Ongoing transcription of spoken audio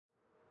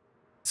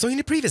So in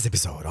the previous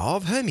episode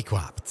of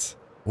Hermitcraft,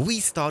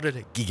 we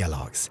started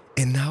gigalogs,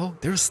 and now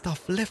there's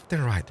stuff left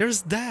and right.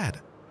 There's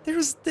that,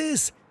 there's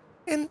this,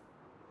 and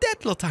that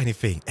little tiny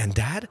thing. And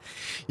that,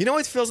 you know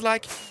what it feels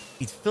like?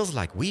 It feels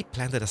like we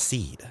planted a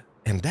seed,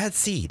 and that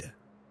seed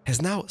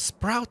has now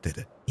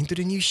sprouted into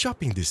the new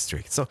shopping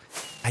district. So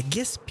I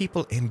guess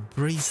people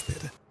embraced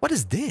it. What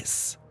is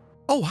this?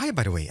 Oh, hi,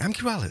 by the way, I'm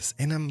Keralis,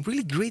 and I'm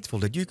really grateful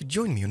that you could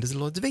join me on this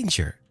little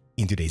adventure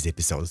in today's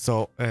episode.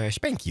 So,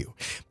 thank you.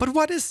 But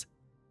what is...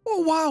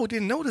 Oh, wow,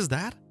 didn't notice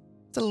that.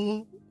 It's a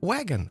little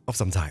wagon of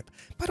some type.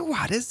 But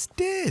what is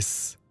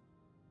this?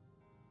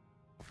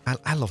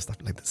 I love stuff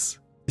like this.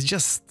 It's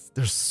just,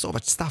 there's so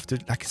much stuff to,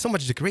 like, so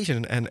much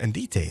decoration and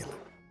detail.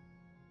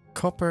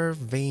 Copper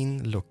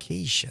vein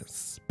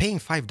locations. Paying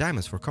 5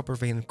 diamonds for copper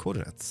vein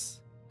coordinates.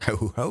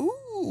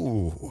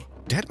 Oh,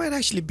 that might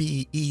actually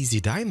be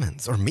easy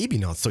diamonds, or maybe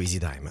not so easy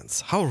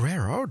diamonds. How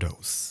rare are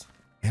those?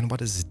 And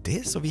what is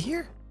this over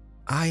here?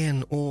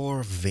 Iron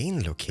ore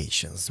vein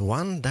locations.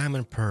 1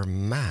 diamond per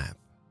map.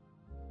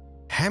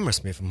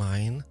 Hammersmith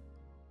mine.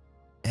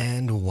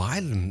 And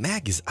Wild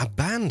Maggie's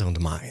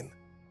abandoned mine.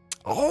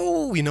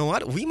 Oh, you know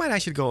what? We might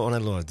actually go on a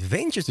little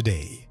adventure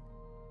today.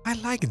 I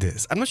like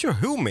this. I'm not sure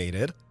who made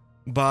it,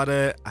 but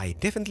I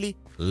definitely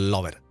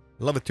love it.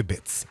 Love it to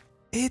bits.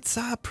 It's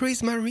a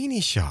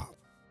Prismarini shop.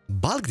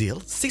 Bulk deal,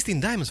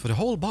 16 diamonds for the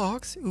whole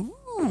box.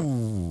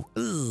 Ooh,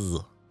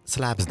 ugh.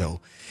 Slabs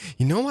though.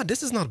 You know what?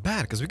 This is not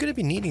bad because we're going to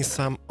be needing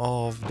some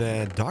of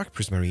the dark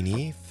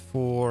Prismarini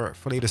for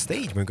later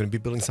stage. We're going to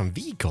be building some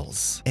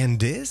vehicles. And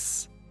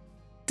this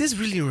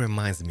really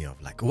reminds me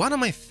of, like, one of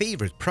my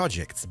favorite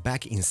projects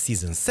back in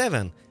season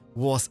 7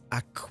 was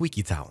a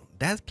Quickie Town.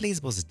 That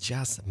place was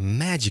just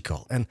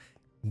magical, and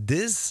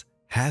this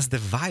has the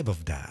vibe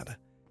of that.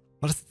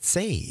 What does it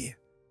say?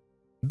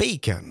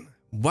 Bacon.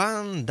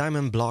 1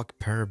 diamond block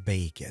per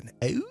bacon.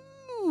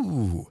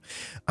 Ooh.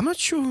 I'm not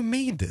sure who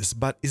made this,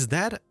 but is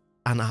that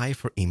an eye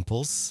for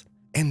impulse?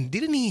 And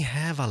didn't he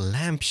have a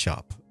lamp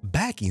shop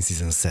back in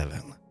season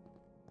 7?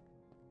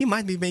 He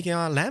might be making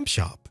a lamp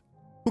shop.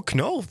 Who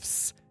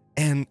knows?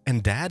 And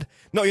Dad?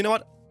 No, you know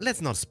what?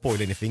 Let's not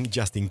spoil anything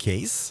just in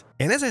case.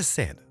 And as I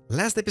said,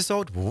 last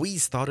episode we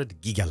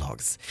started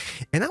gigalogs.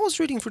 And I was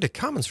reading through the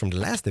comments from the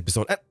last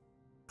episode and...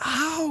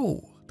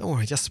 Ow! Don't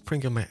worry, just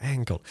sprinkled my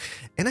ankle.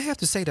 And I have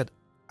to say that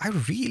I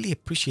really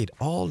appreciate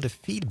all the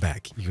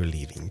feedback you're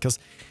leaving, because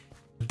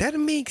that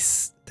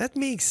makes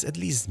at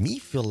least me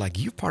feel like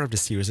you're part of the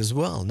series as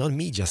well, not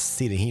me just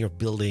sitting here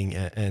building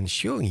and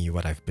showing you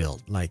what I've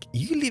built. Like,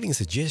 you leaving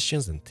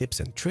suggestions and tips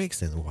and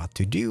tricks and what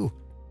to do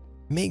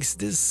makes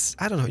this,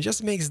 I don't know, it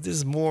just makes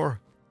this more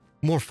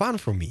fun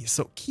for me.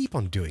 So keep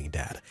on doing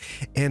that.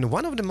 And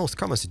one of the most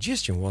common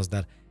suggestions was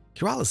that,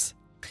 Keralis,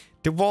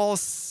 the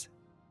walls,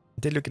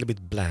 they look a little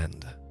bit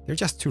bland. They're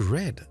just too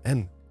red.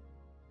 And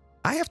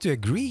I have to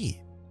agree.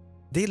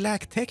 They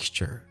lack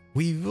texture.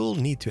 We will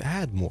need to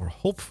add more,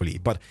 hopefully.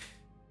 But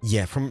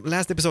yeah, from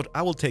last episode,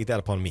 I will take that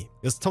upon me.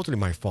 It's totally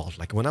my fault.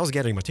 Like, when I was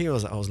gathering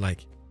materials, I was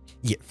like,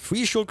 yeah,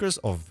 3 shulkers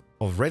of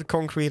red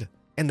concrete,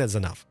 and that's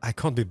enough. I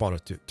can't be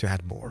bothered to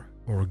add more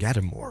or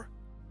gather more.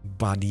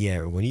 But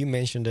yeah, when you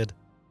mentioned it,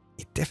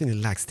 it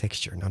definitely lacks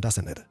texture now,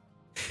 doesn't it?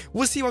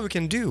 We'll see what we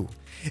can do.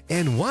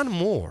 And one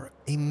more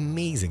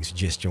amazing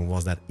suggestion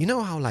was that, you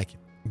know how, like,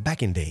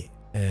 back in day,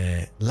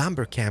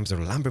 lumber camps or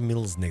lumber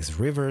mills next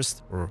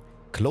rivers or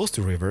close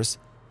to rivers,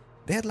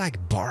 they had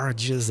like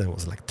barges and it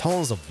was like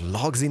tons of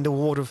logs in the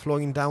water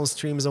flowing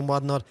downstreams and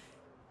whatnot.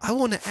 I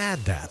want to add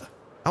that.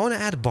 I want to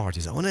add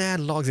barges. I want to add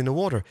logs in the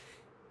water.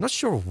 Not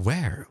sure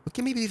where. We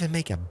can maybe even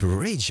make a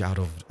bridge out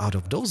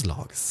of those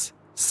logs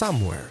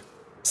somewhere.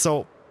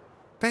 So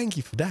thank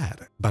you for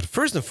that. But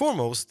first and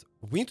foremost,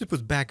 we need to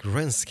put back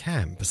Ren's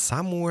camp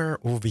somewhere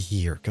over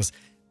here, because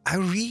I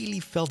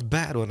really felt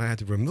bad when I had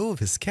to remove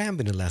his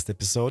camp in the last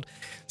episode,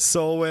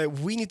 so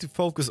we need to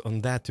focus on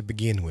that to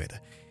begin with.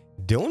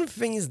 The only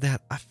thing is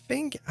that I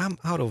think I'm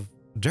out of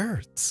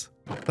dirt.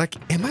 Like,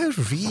 am I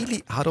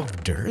really out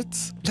of dirt?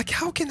 Like,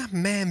 how can a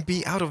man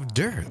be out of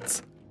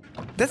dirt?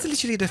 That's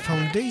literally the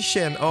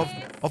foundation of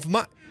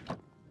my...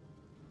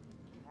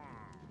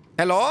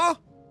 Hello?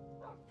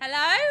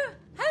 Hello?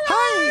 Hello?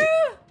 Hi!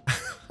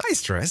 Hi,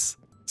 Stress.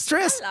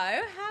 Stress!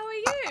 Hello, how are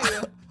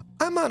you?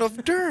 I'm out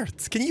of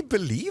dirt. Can you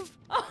believe?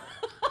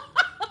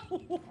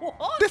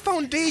 What? The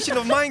foundation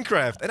of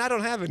Minecraft, and I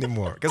don't have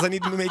anymore because I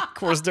need to make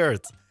coarse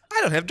dirt. I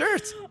don't have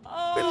dirt.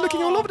 Been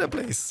looking all over the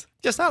place.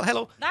 Just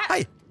hello.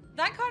 Hi.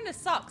 That kind of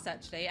sucks,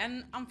 actually,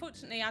 and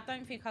unfortunately, I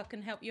don't think I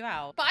can help you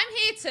out. But I'm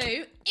here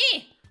to.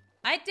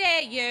 I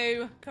dare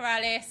you,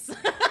 Keralis.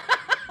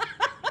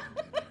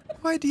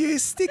 Why do you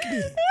stick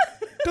me?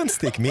 Don't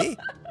stick me.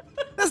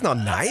 That's not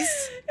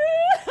nice.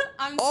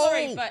 I'm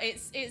sorry, but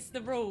it's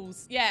the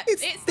rules. Yeah,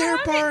 it's their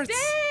parts.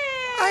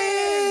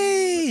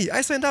 Hey,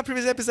 I signed up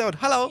previous episode.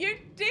 Hello. You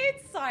did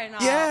sign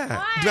up.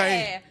 Yeah. Hi. Do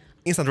I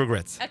instant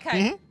regrets?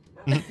 Okay.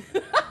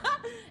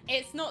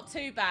 It's not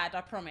too bad,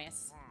 I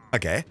promise.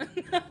 Okay.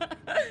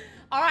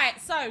 All right.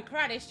 So,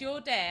 Keralis,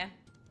 you're there.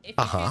 If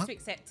you choose to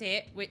accept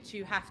it, which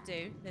you have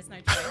to, there's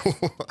no choice.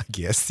 I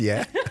guess,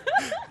 yeah.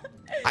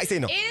 I say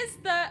no. Is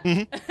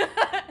the...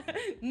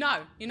 No,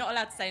 you're not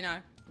allowed to say no.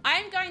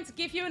 I'm going to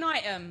give you an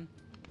item.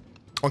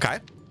 Okay.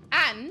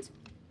 And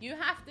you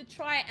have to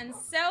try and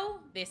sell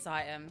this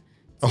item.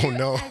 Oh,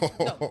 no.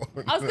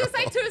 I was going to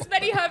say to as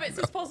many hermits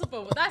as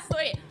possible, but that's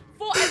not it.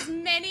 For as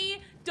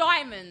many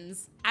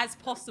diamonds as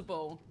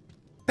possible.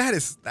 That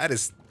is...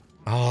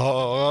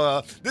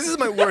 Oh, this is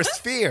my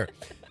worst fear.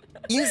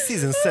 In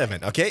season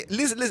 7, okay?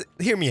 Listen,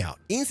 hear me out.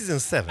 In season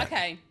 7,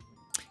 okay.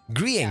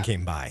 Grian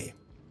came by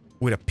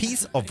with a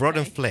piece of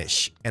rotten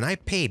flesh, and I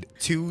paid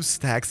 2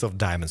 stacks of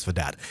diamonds for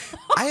that.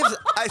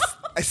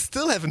 I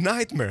still have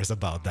nightmares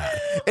about that.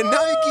 And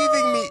now you're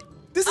giving me...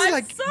 This is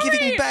like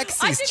giving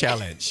Baxy's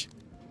challenge.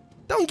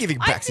 Don't give it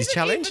Baxy's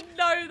challenge. I didn't even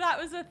know that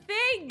was a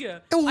thing.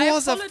 It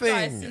was a thing.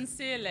 I apologize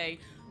sincerely.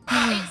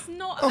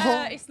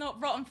 But it's not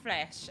rotten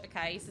flesh,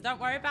 okay? So don't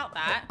worry about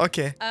that.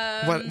 Okay.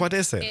 What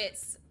is it?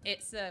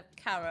 It's a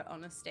carrot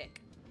on a stick.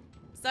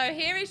 So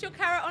here is your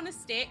carrot on a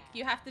stick.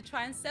 You have to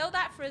try and sell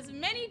that for as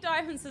many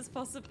diamonds as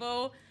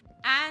possible.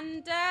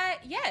 And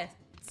yeah,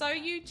 so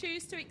you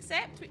choose to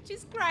accept, which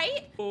is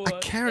great. A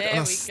carrot on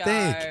a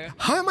steak.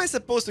 How am I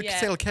supposed to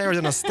sell carrot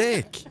on a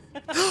steak?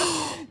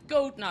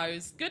 God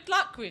knows. Good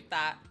luck with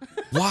that.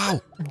 Wow.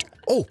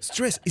 Oh,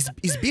 Stress,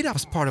 is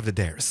beat-ups part of the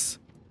DARES?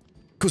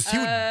 Because he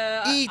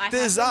would eat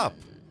this up.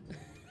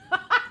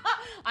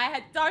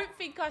 I don't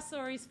think I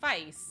saw his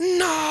face.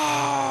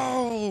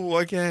 No!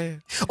 Okay.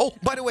 Oh,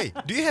 by the way,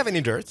 do you have any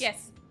dirt?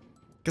 Yes.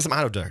 Because I'm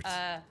out of dirt.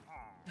 I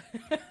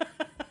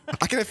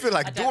kind of feel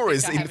like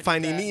Doris in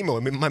Finding Nemo.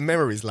 I mean, my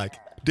memory is like,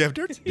 do you have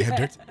dirt? You have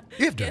dirt?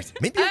 You have dirt.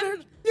 Maybe you have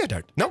dirt? You have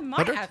dirt. No? I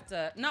might have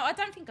dirt. No, I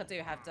don't think I do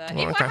have dirt.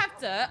 If I have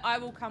dirt, I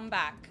will come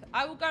back.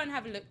 I will go and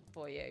have a look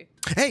for you.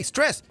 Hey,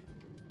 Stress,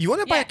 you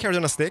want to buy a carrot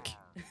on a stick?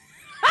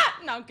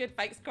 No, I'm good,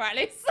 thanks,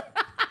 Keralis.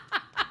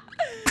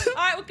 All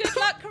right, well, good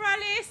luck,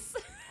 Keralis.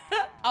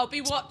 I'll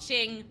be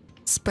watching.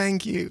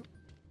 Spank you.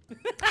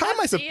 How am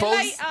I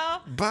supposed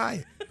to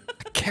buy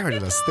a carrot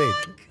on a stick?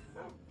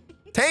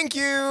 Thank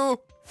you.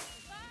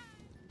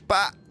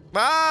 Bye.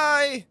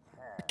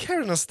 A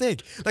carrot on a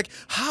stick. Like,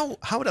 how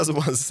does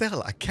one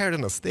sell a carrot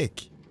on a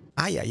stick?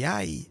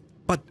 Ay.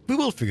 But we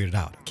will figure it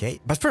out, okay?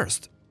 But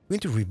first, we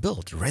need to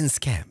rebuild Ren's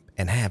camp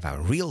and have a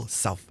real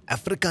South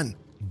African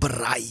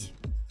braai.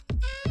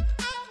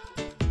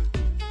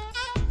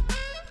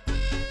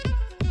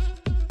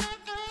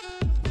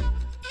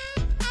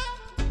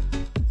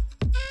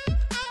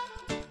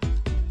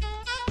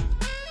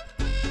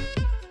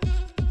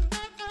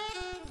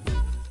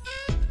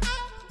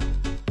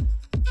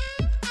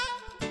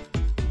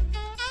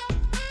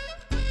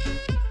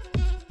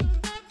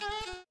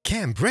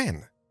 Camp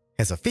Ren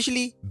has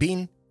officially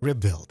been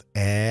rebuilt,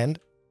 and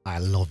I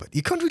love it.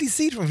 You can't really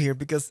see it from here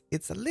because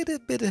it's a little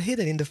bit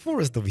hidden in the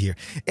forest over here.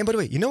 And by the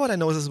way, you know what I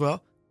noticed as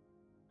well?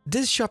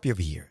 This shop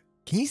over here.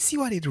 Can you see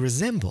what it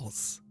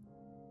resembles?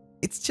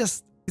 It's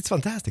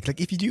fantastic.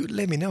 Like, if you do,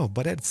 let me know,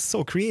 but that's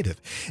so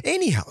creative.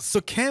 Anyhow, so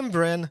Camp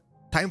Ren,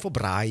 time for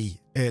braai.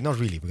 Not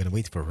really, we're gonna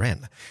wait for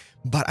Ren.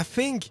 But I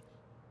think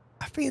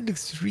it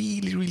looks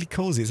really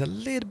cozy. It's a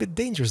little bit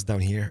dangerous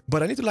down here,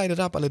 but I need to light it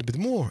up a little bit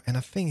more, and I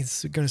think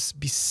it's gonna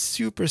be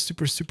super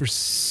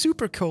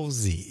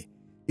cozy.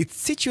 It's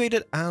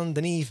situated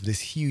underneath this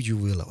huge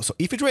willow, so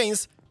if it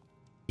rains,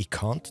 it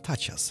can't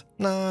touch us.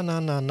 Nah,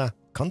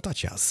 can't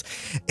touch us.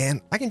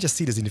 And I can just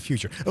see this in the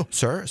future. Oh,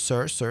 sir,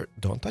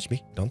 don't touch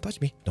me. I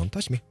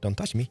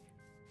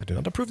do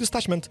not approve this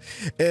touchment.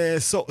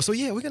 So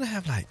yeah, we're gonna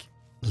have like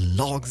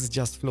logs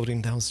just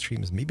floating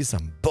downstream, maybe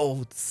some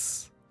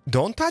boats.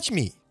 Don't touch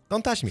me.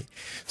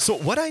 So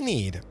what I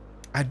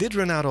did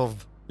run out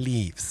of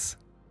leaves.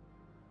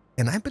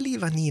 And I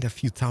believe I need a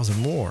few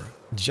thousand more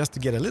just to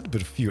get a little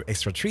bit few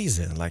extra trees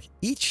in. Like,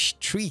 each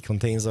tree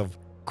contains of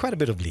quite a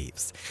bit of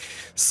leaves.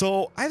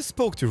 So I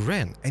spoke to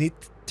Ren, and it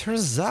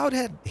turns out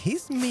that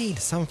he's made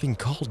something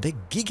called the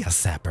Giga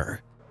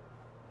Sapper.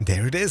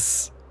 There it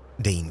is.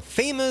 The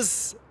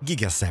infamous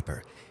Giga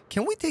Sapper.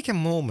 Can we take a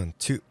moment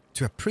to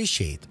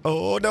appreciate...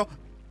 Oh, no.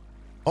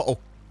 Uh-oh.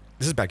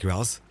 This is bad,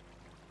 Keralis.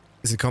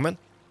 Is it coming?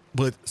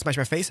 Will it smash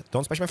my face?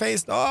 Don't smash my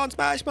face! Don't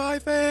smash my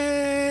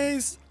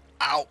face!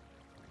 Ow!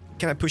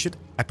 Can I push it?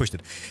 I pushed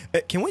it.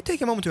 Can we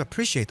take a moment to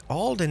appreciate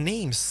all the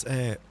names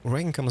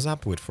Ren comes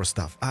up with for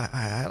stuff?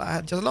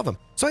 I just love them.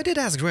 So I did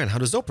ask Ren how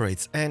this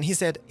operates, and he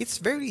said, it's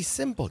very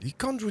simple. You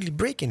can't really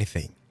break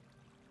anything.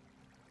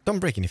 Don't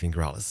break anything,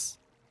 Keralis.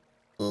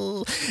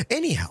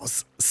 Anyhow,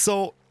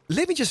 so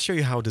let me just show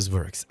you how this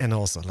works. And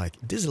also, like,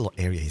 this little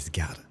area he's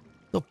got.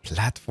 Little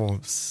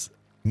platforms.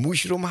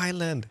 Mushroom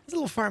Island. This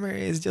little farm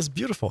area is just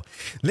beautiful.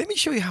 Let me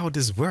show you how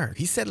this works.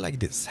 He said like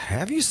this.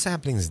 Have your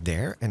saplings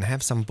there and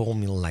have some bone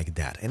meal like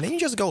that. And then you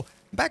just go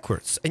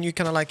backwards. And you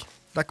kind of like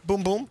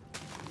boom, boom,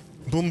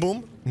 boom,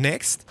 boom.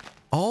 Next,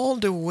 all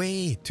the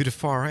way to the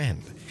far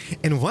end.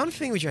 And one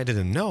thing which I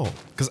didn't know,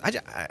 because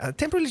I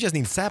temporarily just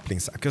need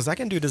saplings, because I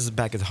can do this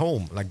back at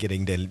home, like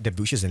getting the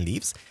bushes and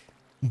leaves.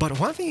 But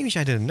one thing which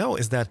I didn't know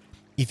is that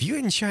if you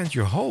enchant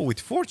your hoe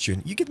with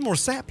fortune, you get more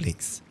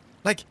saplings.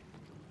 Like,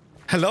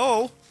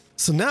 hello?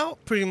 So now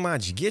pretty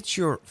much get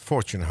your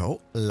fortune hoe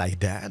like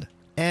that.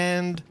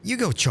 And you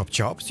go chop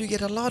chop, so you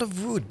get a lot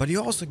of wood, but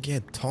you also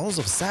get tons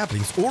of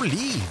saplings or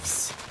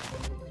leaves.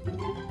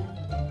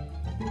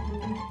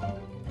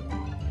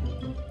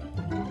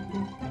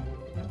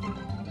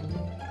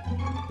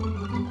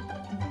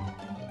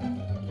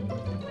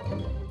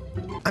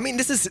 I mean,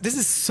 this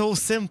is so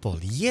simple.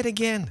 Yet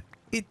again,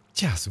 it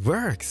just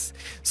works.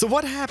 So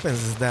what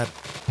happens is that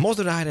most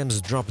of the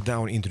items drop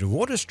down into the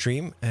water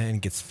stream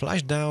and gets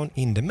flushed down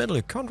in the middle.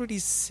 You can't really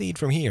see it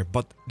from here,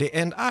 but they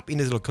end up in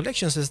this little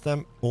collection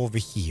system over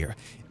here.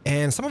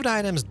 And some of the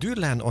items do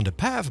land on the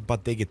path,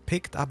 but they get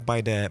picked up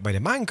by the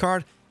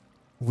minecart,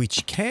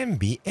 which can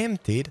be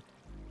emptied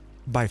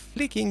by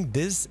flicking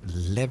this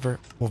lever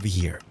over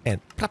here.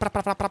 And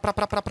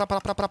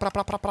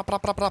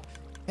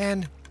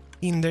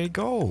in there you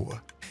go.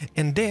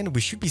 And then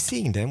we should be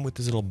seeing them with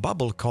this little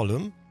bubble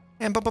column.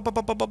 And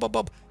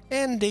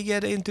and they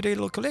get into their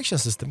little collection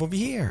system over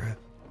here.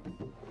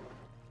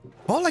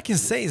 All I can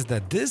say is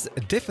that this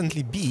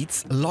definitely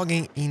beats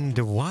logging in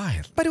the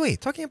wild. By the way,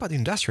 talking about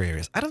industrial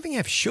areas, I don't think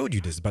I've showed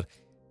you this, but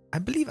I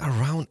believe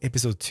around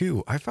episode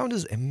 2, I found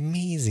this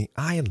amazing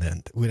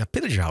island with a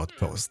pillager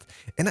outpost.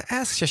 And I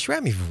asked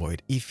Shashwami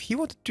Void if he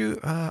wanted to do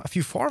a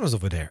few farmers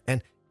over there.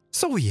 And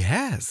so he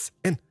has.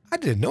 And I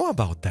didn't know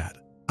about that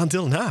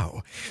until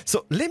now.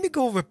 So let me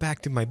go over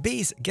back to my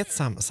base, get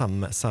some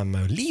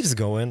leaves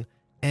going,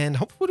 and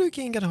hopefully we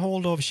can get a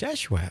hold of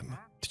Shashwam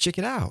to check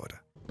it out.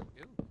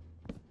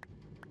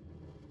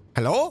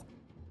 Hello?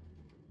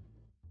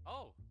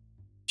 Oh.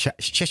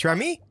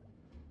 Shashwami?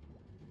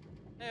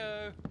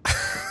 Hello.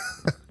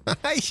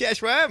 Hi,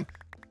 Shashwam.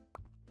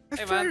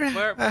 Hey man,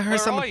 where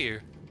are you?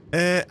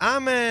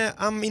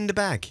 I'm in the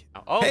back.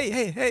 Oh.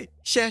 Hey,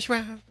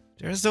 Shashwam.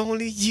 There's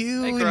only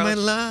you in my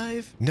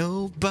life,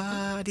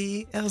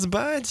 nobody else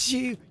but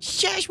you.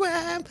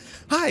 Shashwam!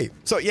 Hi!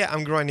 So yeah,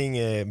 I'm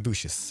grinding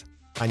bushes.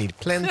 I need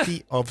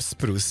plenty of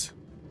spruce.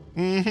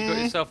 You got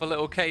yourself a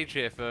little cage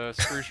here for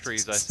spruce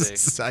trees, I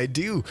see. I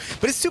do.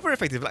 But it's super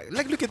effective.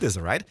 Like look at this,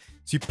 alright?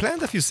 So you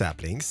plant a few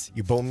saplings,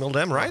 you bone mill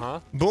them,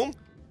 right? Boom.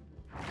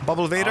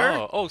 Bubble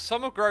Vader. Oh,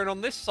 some have grown on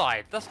this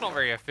side. That's not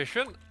very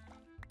efficient.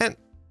 And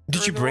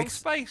did you break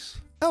space?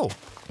 Oh,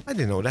 I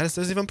didn't know that's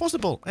even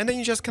possible. And then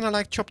you just kind of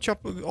like chop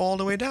all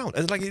the way down.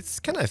 It's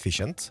kind of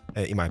efficient,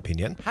 in my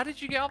opinion. How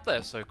did you get up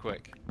there so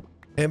quick?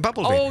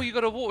 Bubble Vader. Oh, you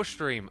got a water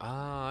stream.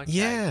 Ah, okay.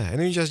 Yeah, and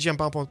then you just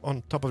jump up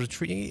on top of the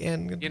tree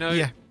and,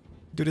 yeah,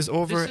 do this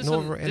over and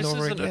over and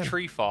over again. This isn't a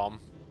tree farm.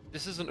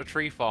 This isn't a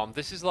tree farm.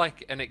 This is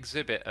like an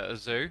exhibit at a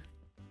zoo.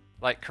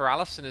 Like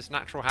Keralis in his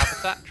natural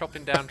habitat,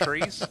 chopping down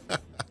trees.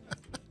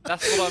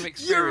 That's what I'm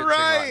experiencing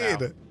right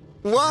now.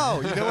 Wow,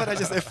 you know what? I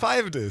just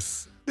F5'd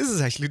this. This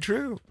is actually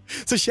true.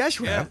 So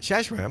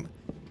Shashwam,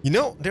 you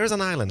know, there's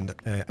an island.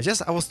 I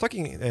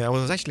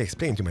was actually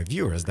explaining to my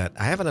viewers that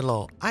I have a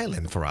little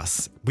island for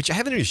us, which I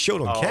haven't really showed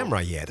on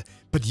camera yet.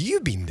 But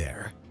you've been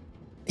there.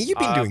 And you've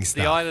been doing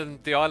stuff.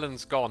 The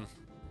island's gone.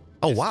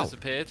 Oh, wow.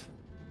 Disappeared.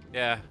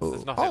 Yeah,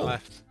 there's nothing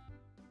left.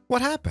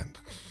 What happened?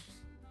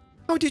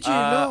 How did you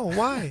know?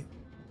 Why?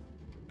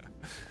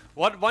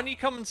 Why don't you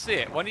come and see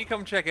it? Why don't you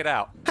come check it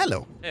out?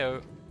 Hello.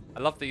 Ew. I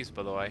love these,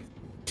 by the way.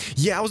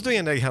 Yeah, I was doing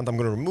an egg hunt. I'm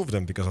gonna remove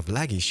them because of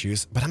lag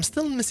issues, but I'm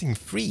still missing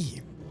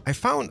 3. I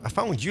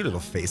found you, little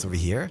face, over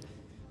here.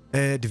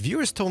 The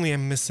viewers told me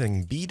I'm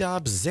missing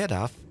B-Dub,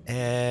 Z-Dub,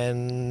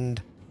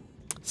 and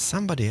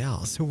somebody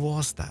else. Who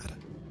was that?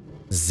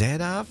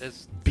 Z-Dub,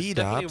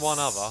 B-Dub. Definitely one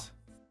other.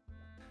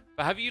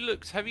 But have you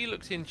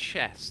looked in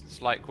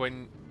chests, like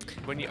when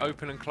you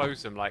open and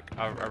close them, like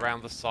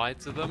around the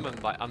sides of them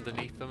and like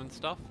underneath them and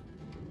stuff?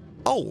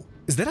 Oh,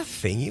 is that a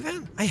thing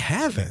even? I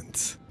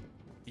haven't.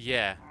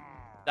 Yeah.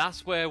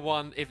 That's where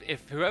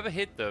if whoever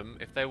hid them,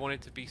 if they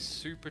wanted to be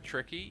super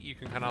tricky, you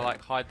can kind of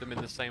like hide them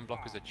in the same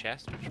block as a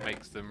chest, which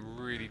makes them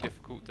really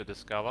difficult to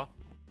discover.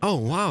 Oh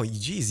wow,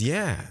 geez,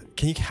 yeah.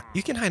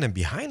 You can hide them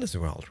behind as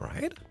well,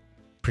 right?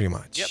 Pretty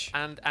much. Yep,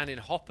 and in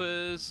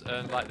hoppers,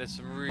 and like there's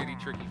some really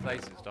tricky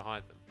places to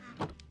hide them.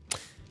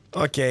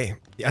 Okay,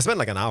 I spent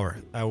like an hour.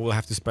 I will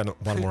have to spend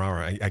 1 more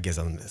hour, I guess,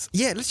 on this.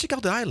 Yeah, let's check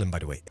out the island, by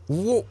the way.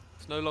 Whoa.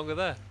 It's no longer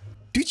there.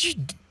 Did you?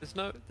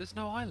 There's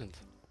no island.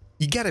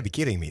 You gotta be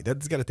kidding me.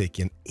 That's gotta take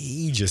an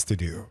ages to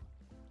do.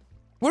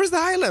 Where's the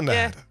island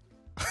at?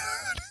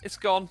 It's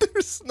gone.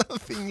 There's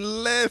nothing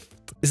left.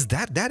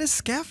 That is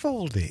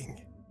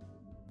scaffolding?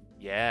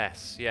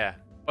 Yes, yeah.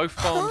 Both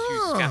farms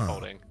use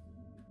scaffolding.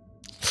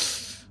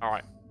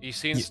 Alright, you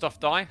seen stuff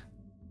die?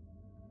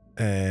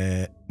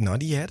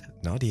 Not yet.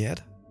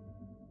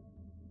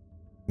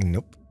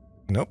 Nope.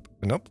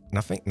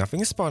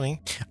 Nothing is spawning.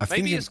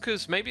 Maybe it's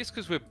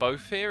because we're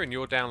both here and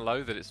you're down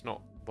low that it's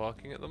not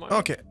working at the moment.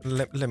 Okay,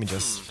 let me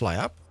just fly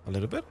up a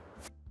little bit.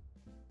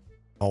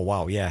 Oh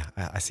wow, yeah,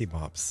 I see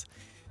mobs.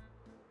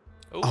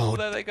 Oh,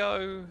 there they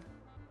go.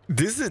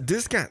 This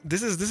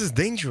is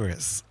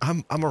dangerous.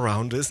 I'm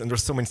around this, and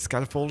there's so many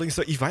scaffolding.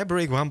 So if I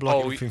break one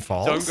block, everything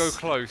falls. Don't go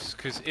close,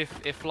 because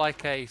if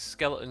like a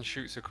skeleton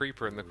shoots a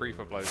creeper and the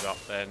creeper blows up,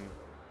 then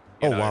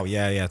wow,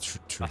 yeah, true.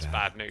 That's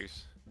bad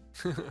news.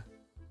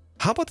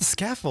 How about the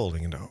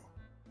scaffolding, though?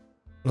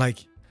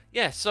 Like...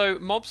 Yeah, so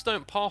mobs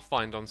don't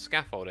pathfind on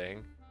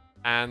scaffolding,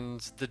 and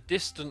the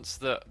distance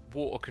that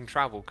water can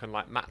travel can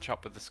like match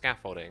up with the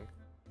scaffolding.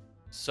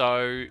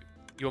 So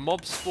your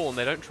mobs spawn,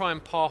 they don't try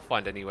and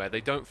pathfind anywhere, they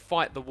don't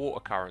fight the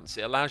water currents.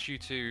 It allows you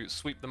to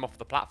sweep them off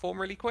the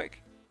platform really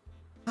quick.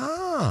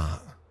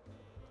 Ah.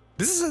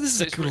 This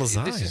is a cool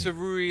design. This is a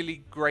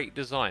really great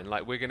design.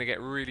 Like, we're going to get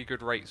really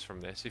good rates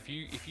from this. If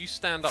you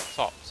stand up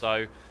top,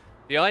 so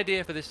the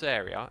idea for this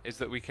area is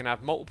that we can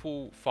have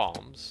multiple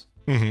farms.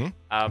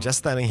 Just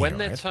standing here, when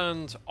they're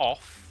turned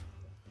off,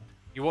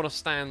 you want to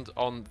stand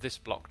on this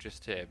block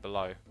just here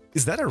below.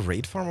 Is that a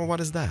raid farm or what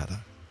is that?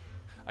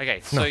 Okay,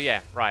 so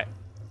yeah, right.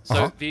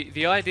 So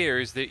the idea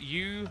is that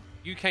you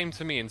came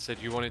to me and said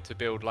you wanted to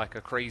build like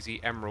a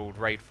crazy emerald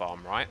raid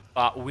farm, right?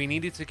 But we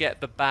needed to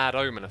get the bad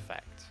omen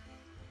effect.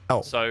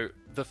 Oh. So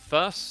the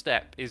first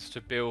step is to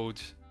build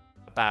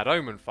a bad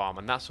omen farm,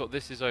 and that's what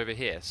this is over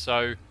here.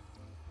 So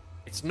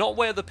it's not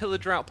where the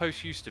pillager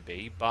outpost used to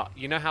be, but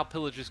you know how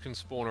pillagers can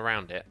spawn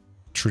around it?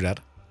 True that.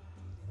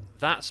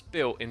 That's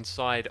built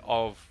inside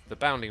of the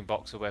bounding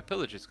box of where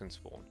pillagers can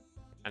spawn.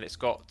 And it's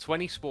got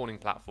 20 spawning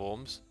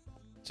platforms.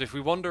 So if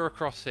we wander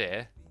across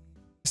here...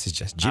 This is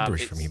just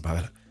gibberish for me,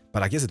 but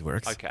I guess it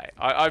works. Okay,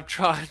 I'm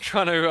trying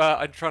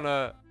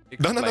to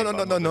explain.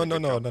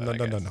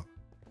 No.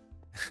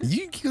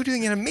 You're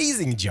doing an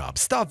amazing job.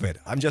 Stop it.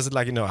 I'm just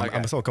like,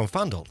 I'm so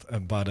confounded.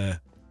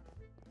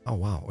 Oh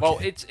wow. Okay. Well,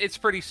 it's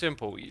pretty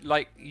simple.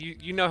 Like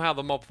you know how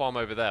the mob farm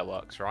over there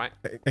works, right?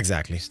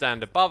 Exactly. You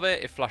stand above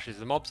it, it flushes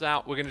the mobs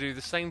out. We're going to do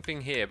the same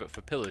thing here, but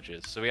for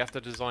pillagers. So we have to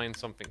design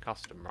something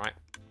custom, right?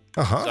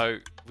 So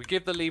we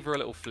give the lever a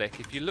little flick.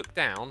 If you look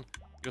down,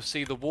 you'll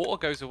see the water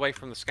goes away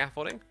from the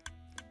scaffolding.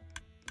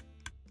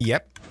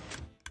 Yep.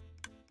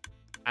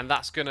 And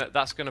that's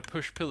gonna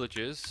push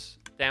pillagers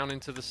down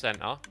into the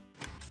center.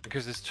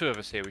 Because there's two of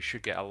us here, we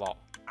should get a lot.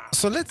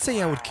 So let's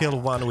say I would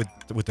kill one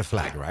with the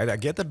flag, right? I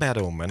get the bad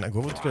omen, I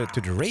go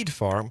to the raid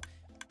farm,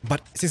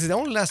 but since it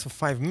only lasts for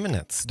 5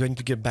 minutes, do I need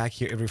to get back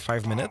here every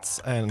 5 minutes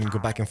and go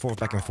back and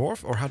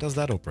forth, or how does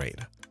that operate?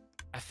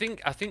 I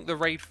think the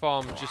raid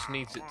farm just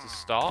needs it to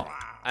start,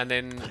 and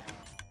then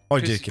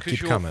keep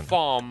coming.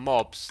 Farm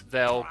mobs,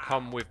 they'll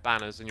come with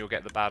banners, and you'll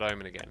get the bad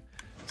omen again.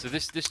 So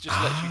this just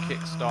lets you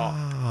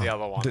kickstart the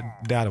other one.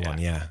 The other one,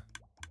 yeah.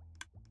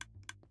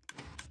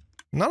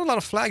 Not a lot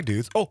of flag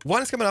dudes. Oh,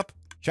 one is coming up.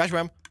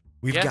 Shashram.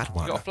 We've got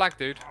one. You got a flag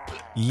dude.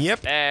 Yep.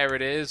 There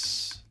it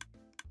is.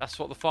 That's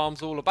what the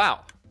farm's all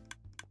about.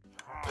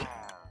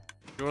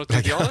 You want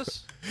to do the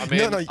honors? I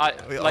mean,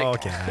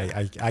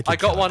 I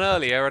got one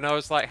earlier, and I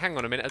was like, hang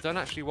on a minute, I don't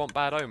actually want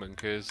bad omen,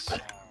 because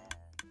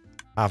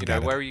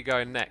where are you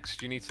going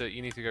next? You need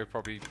to go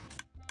probably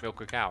milk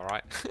a cow,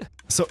 right?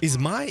 So is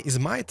my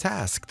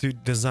task to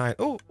design?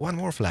 Oh, one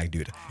more flag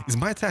dude. Is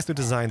my task to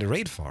design the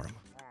raid farm?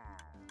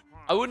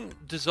 I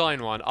wouldn't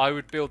design one. I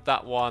would build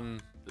that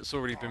one that's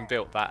already been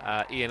built,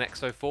 that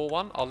ENX04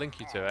 one. I'll link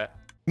you to it.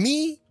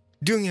 Me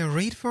doing a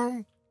raid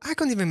farm? I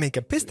can't even make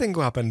a piston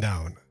go up and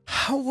down.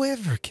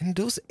 However, can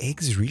those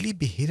eggs really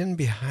be hidden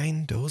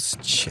behind those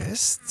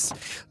chests?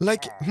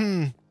 Like,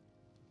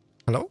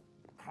 hello?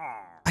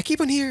 I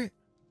keep on hearing...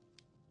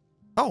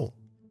 Oh.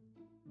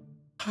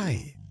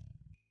 Hi.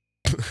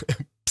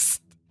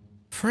 Psst.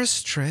 First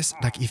stress,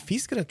 like if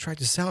he's gonna try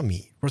to sell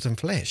me rotten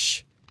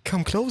flesh.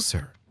 Come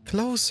closer.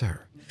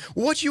 Closer.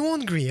 What you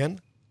want, Grian?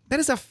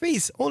 That is a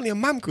face only a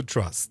mom could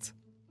trust.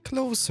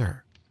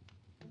 Closer.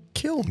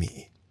 Kill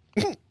me.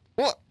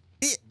 What?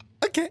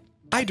 Okay,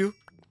 I do.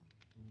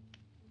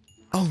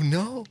 Oh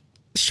no.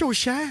 So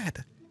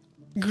sad.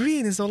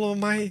 Green is all over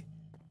my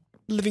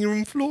living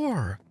room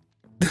floor.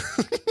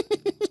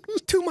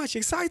 Too much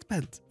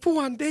excitement for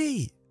one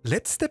day.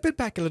 Let's step it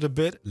back a little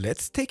bit.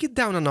 Let's take it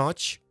down a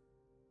notch.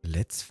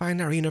 Let's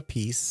find our inner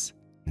peace.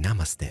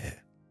 Namaste.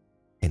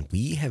 And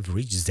we have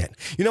reached Zen.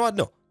 You know what?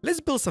 No.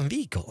 Let's build some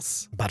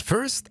vehicles. But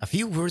first, a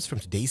few words from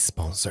today's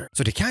sponsor.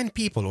 So the kind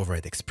people over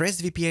at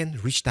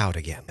ExpressVPN reached out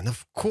again. And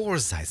of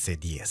course I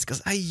said yes,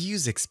 because I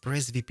use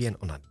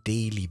ExpressVPN on a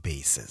daily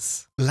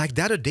basis. Like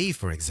the other day,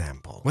 for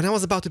example, when I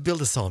was about to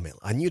build a sawmill,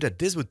 I knew that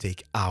this would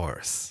take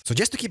hours. So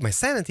just to keep my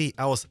sanity,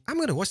 I'm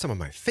gonna watch some of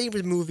my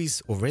favorite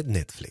movies over at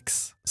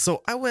Netflix.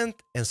 So I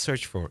went and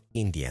searched for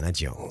Indiana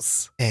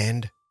Jones.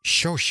 And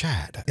So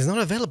Sad is not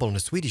available on the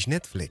Swedish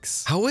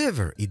Netflix.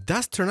 However, it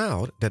does turn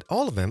out that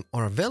all of them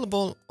are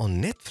available on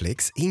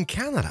Netflix in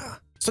Canada.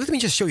 So let me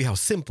just show you how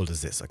simple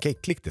this is, okay?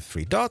 Click the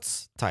 3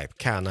 dots, type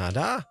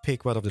Canada,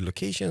 pick one of the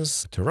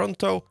locations,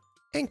 Toronto,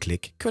 and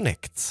click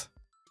Connect.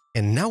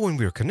 And now when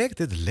we're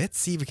connected, let's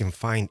see if we can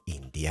find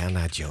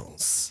Indiana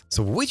Jones.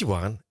 So which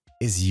one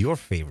is your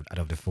favorite out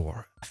of the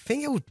 4? I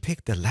think I would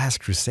pick The Last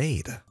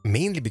Crusade,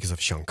 mainly because of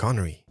Sean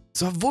Connery.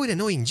 So avoid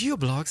annoying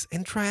geoblocks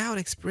and try out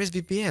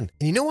ExpressVPN. And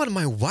you know what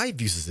my wife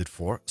uses it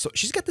for? So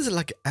she's got this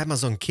like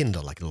Amazon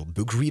Kindle, like a little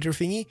book reader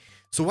thingy.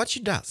 So what she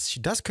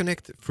does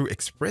connect through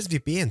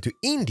ExpressVPN to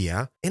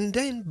India and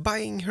then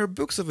buying her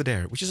books over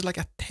there, which is like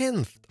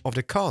 1/10 of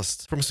the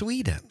cost from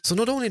Sweden. So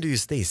not only do you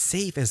stay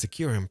safe and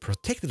secure and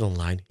protected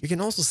online, you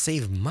can also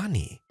save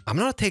money. I'm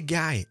not a tech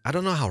guy. I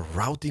don't know how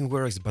routing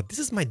works, but this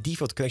is my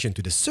default connection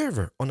to the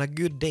server on a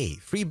good day.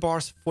 3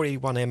 bars,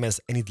 481 ms,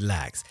 and it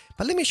lags.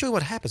 But let me show you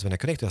what happens when I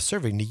connect to a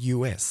server in the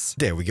US.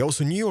 There we go.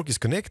 So New York is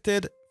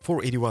connected,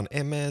 481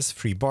 ms,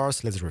 3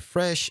 bars. Let's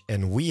refresh,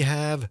 and we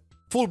have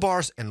full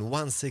bars and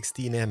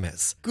 116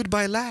 ms.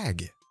 Goodbye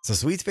lag. So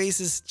sweet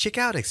faces, check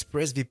out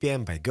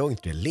ExpressVPN by going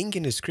to the link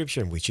in the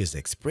description, which is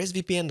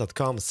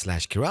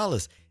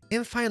expressvpn.com/Keralis,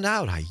 and find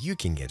out how you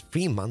can get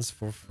 3 months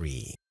for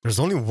free. There's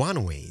only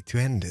one way to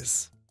end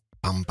this.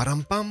 Pam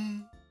param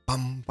pam,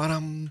 pam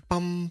param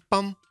pam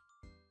pam.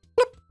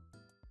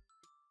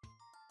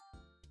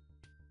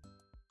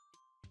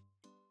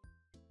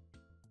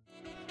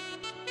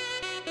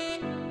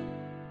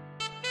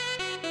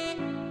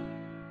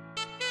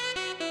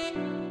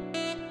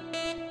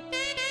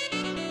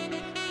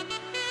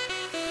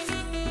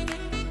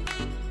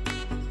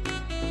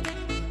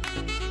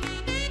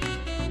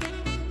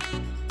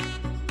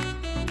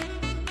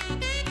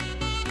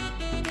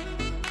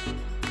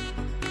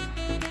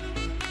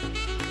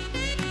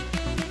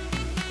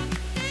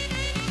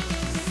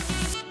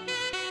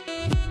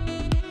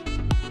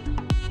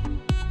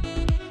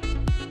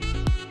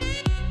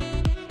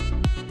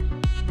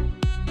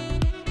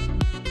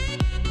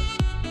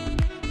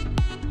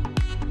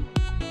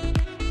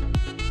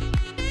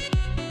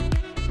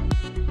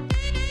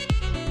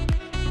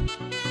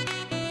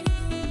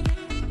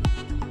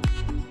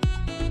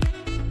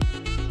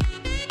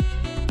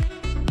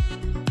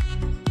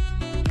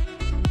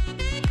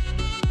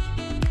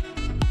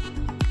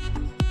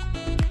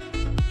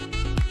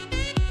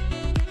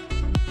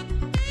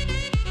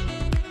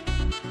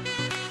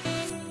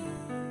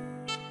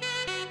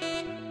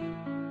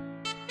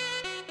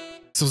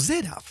 So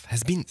Zedaf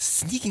has been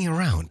sneaking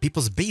around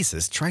people's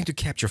bases trying to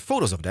capture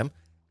photos of them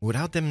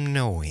without them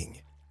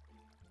knowing.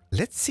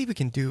 Let's see if we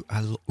can do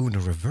a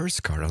Uno reverse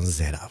card on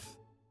Zedaf.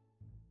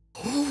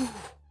 Oh,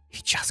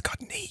 he just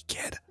got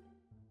naked.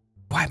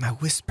 Why am I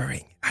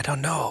whispering? I don't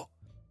know.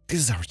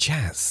 This is our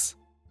chance.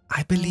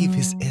 I believe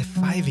he's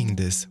F5ing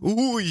this.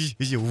 Ooh,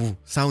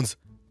 sounds.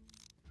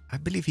 I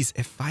believe he's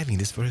F5ing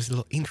this for his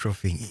little intro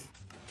thingy.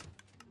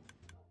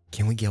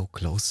 Can we go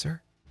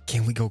closer?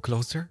 Can we go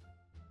closer?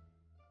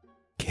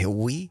 Can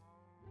we?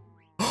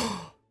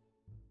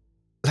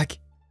 Like,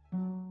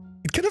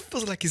 it kind of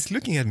feels like he's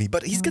looking at me,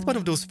 but he's got one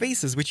of those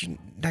faces which you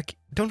like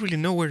don't really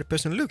know where the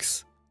person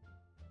looks.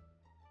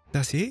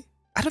 Does he?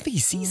 I don't think he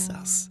sees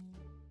us.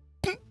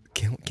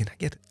 Can I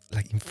get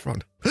like in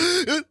front?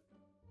 I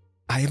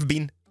have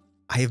been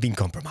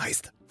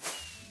compromised.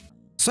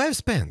 So I've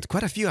spent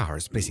quite a few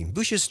hours placing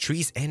bushes,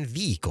 trees, and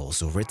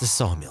vehicles over at the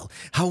sawmill.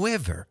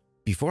 However,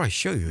 before I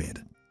show you it,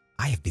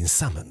 I have been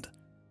summoned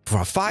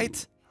for a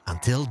fight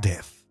until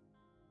death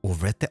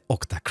over at the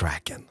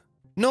Octakraken.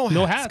 No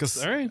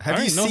hats. All right.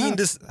 Have you seen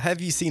this? Have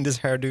you seen this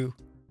hairdo?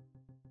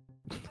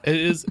 It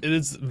is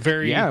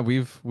very. Yeah,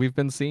 we've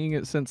been seeing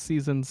it since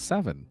season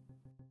 7.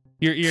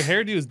 Your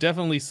hairdo is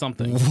definitely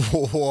something.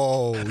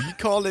 Whoa, you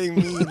calling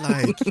me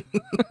like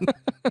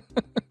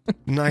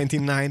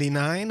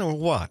 1999 or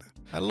what?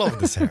 I love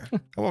this hair.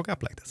 I woke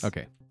up like this.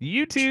 Okay,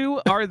 you two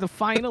are the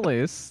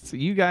finalists.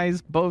 You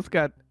guys both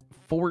got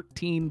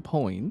 14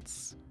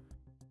 points.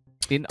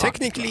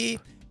 Technically,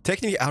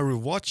 I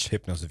rewatched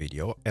Hypno's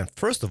video, and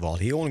first of all,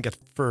 he only got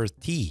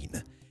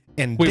 13.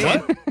 And wait, then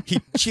what? He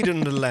cheated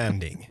on the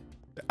landing.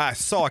 I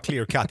saw a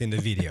clear cut in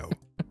the video.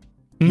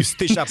 You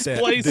stitched up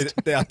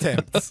the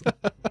attempts.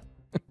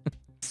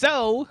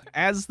 So,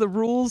 as the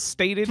rules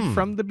stated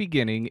from the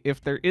beginning,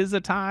 if there is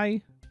a tie,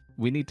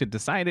 we need to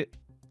decide it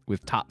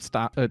with Top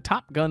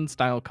Gun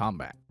style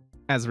combat,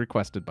 as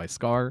requested by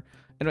Scar.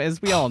 And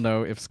as we all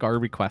know, if Scar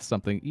requests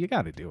something, you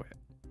got to do it,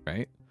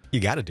 right? You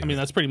got to do it. I mean,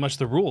 that's pretty much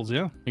the rules,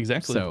 yeah,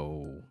 exactly.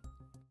 So,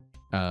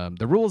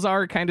 the rules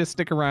are kind of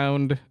stick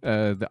around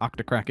the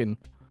Octakraken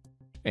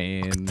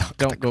and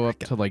don't go up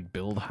to like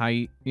build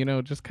height, you know,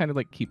 just kind of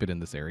like keep it in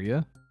this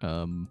area.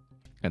 And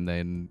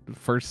then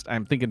first,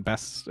 I'm thinking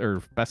best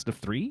of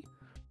 3.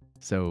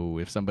 So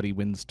if somebody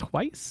wins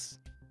twice,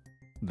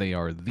 they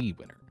are the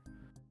winner.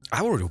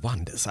 I already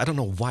won this. I don't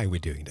know why we're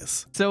doing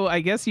this. So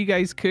I guess you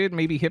guys could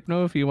maybe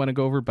Hypno if you want to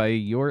go over by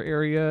your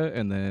area,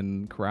 and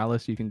then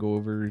Keralis, you can go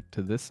over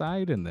to this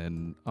side, and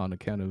then on a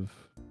count of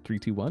 3,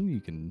 2, 1,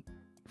 you can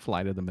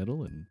fly to the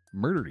middle and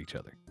murder each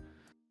other.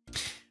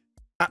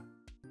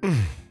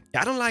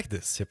 I don't like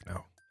this,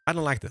 Hypno. I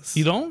don't like this.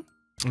 You don't?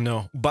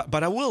 No,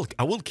 but I will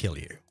kill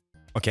you.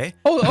 Okay?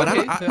 Oh, but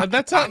okay.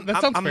 That sounds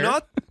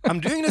fair. I'm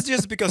doing this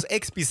just because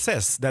XP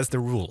says that's the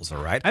rules,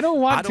 all right? I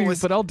don't want to,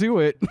 but I'll do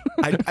it.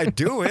 I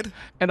do it.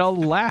 And I'll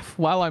laugh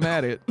while I'm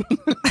at it.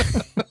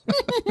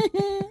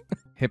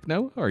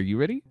 Hypno, are you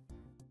ready?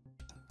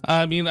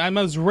 I mean, I'm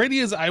as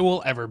ready as I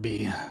will ever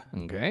be.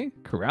 Okay.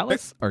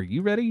 Keralis, are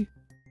you ready?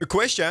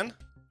 Question.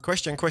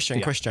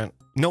 Yeah.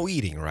 No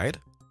eating, right?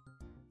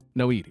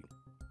 No eating.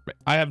 Right.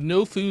 I have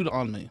no food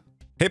on me.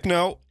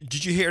 Hypno,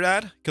 did you hear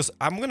that? Because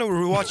I'm going to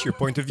rewatch your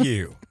point of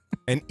view.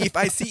 And if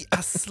I see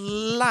a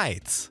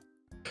slight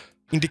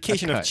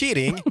indication of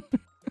cheating,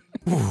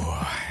 ooh,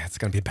 it's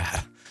going to be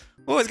bad.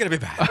 Oh, it's gonna be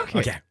bad.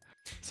 Okay.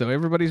 So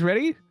everybody's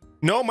ready?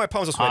 No, my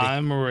palms are sweaty.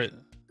 I'm ready.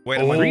 Wait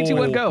a minute. 3, 2,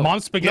 1, go. Mom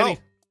spaghetti. No.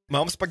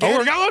 Mom spaghetti. Oh,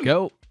 we're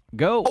going.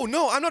 Go. Oh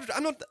no, I'm not.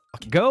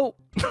 Okay. Go.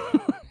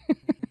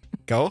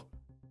 Go.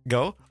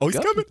 Oh, he's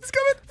Go. coming. He's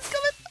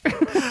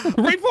coming.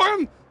 Wait for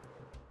him.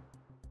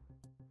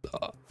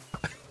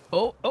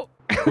 Oh.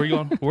 Where you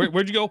going?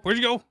 Where'd you go? Where'd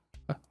you go?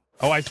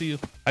 Oh, I see you.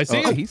 I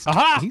see you. He's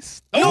Aha!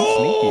 He's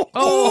Oh! sneaky.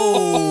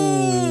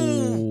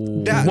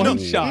 Oh. One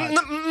shot.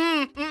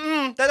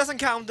 That doesn't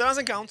count. That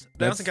doesn't count.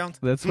 That doesn't count.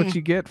 That's what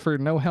you get for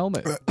no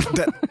helmet.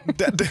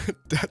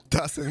 That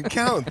doesn't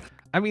count.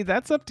 I mean,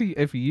 that's up to you.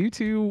 If you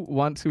two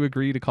want to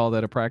agree to call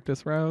that a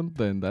practice round,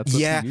 then that's up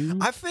to you.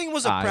 I think it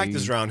was a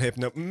practice round,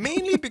 Hypno.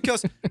 Mainly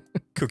because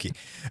Cookie.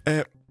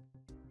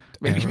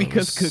 Maybe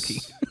because Cookie.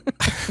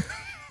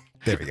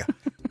 There we go.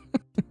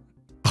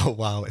 Oh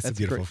wow, it's a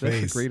beautiful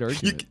face. That's a great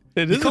argument.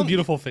 It is a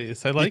beautiful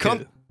face. I like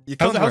it. You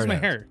can't How's wear my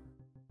that. hair?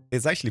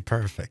 It's actually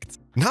perfect.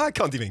 Now I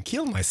can't even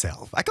kill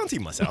myself. I can't see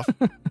myself.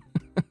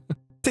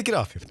 Take it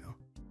off, Hypno.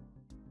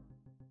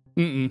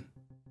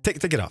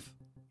 Take it off.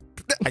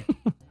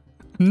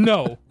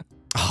 No.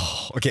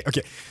 Oh, okay.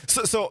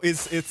 So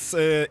it's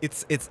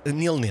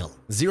 0-0,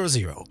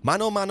 0-0.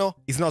 Mano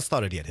is not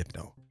started yet,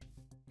 Hypno.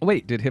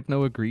 Wait, did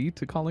Hypno agree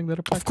to calling that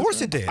a practice Of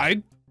course round? it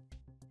did.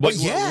 What?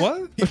 Yeah.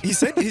 What? He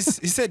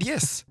said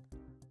yes.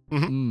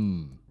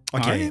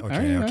 Okay.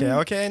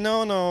 Okay.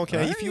 No.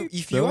 Okay. All If you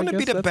So I want to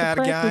be guess the that's a bad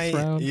practice guy,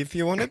 round. if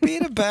you want to be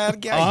the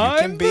bad guy,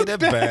 you can be the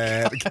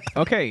bad guy.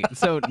 Okay,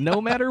 so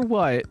no matter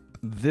what,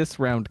 this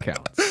round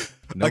counts.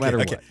 No matter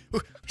what.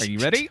 Are you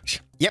ready?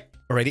 Yep.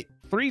 Ready.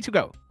 3 to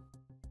go.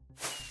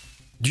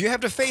 Do you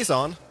have the face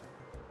on?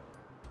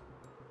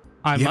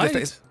 I You have the might.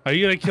 face- Are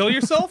you gonna kill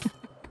yourself?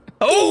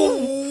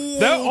 Oh!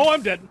 No,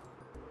 I'm dead.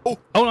 Oh,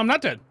 I'm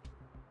not dead.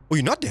 oh,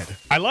 you're not dead.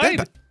 I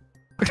lied.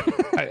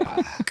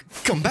 Back.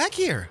 Come back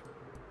here.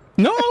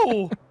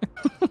 No!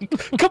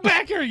 Come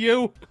back here,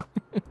 you!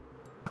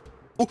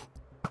 Oh.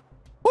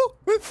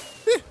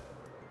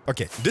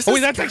 Okay. This Oh, is wait,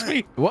 that takes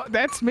me. What?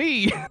 That's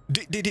me.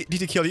 Did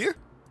he kill you?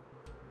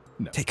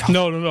 No. Take off.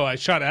 No. I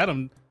shot at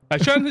him. I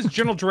shot in his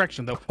general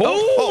direction, though.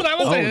 Oh, that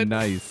was Oh, it.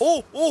 nice.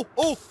 Oh.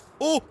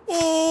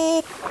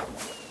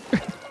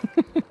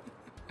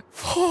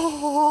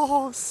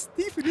 Oh,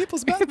 Stephen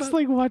Nipples Batman. It's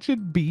like watching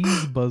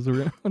bees buzz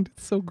around.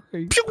 It's so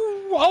great.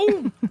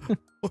 Oh!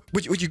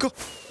 Where'd you go?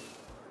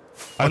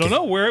 I don't Okay.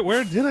 know.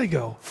 Where did I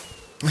go?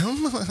 I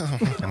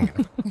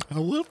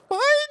will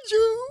find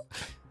you,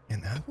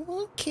 and I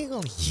will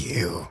kill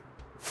you.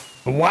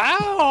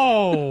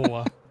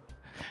 Wow!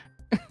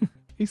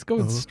 He's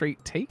going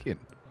straight taken.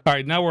 All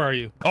right, now where are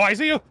you? Oh, I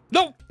see you.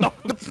 No!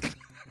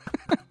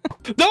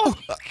 No!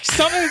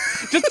 Stop it!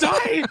 Just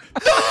die!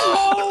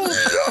 No!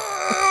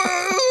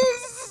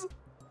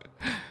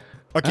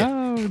 Okay.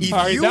 Oh, if All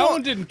right, you that want-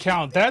 one didn't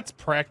count. That's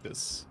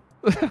practice.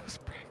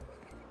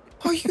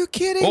 Are you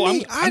kidding Oh,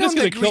 me? I'm just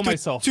gonna kill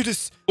myself. To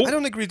this, Oh. I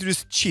don't agree to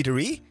this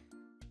cheatery.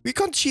 We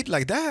can't cheat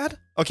like that.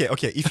 Okay.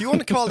 If you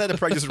want to call that a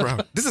practice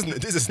round, this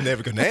is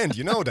never gonna end.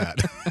 You know that.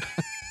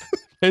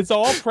 It's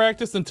all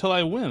practice until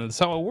I win. That's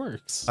how it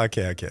works.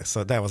 Okay.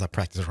 So that was a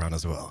practice round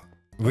as well.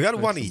 We got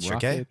one each.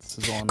 Okay.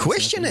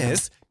 Question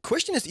is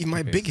if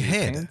my Okay, big so your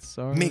head pants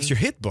are- makes your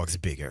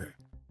hitbox bigger.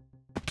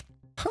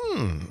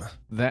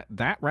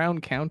 That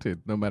round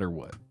counted no matter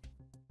what.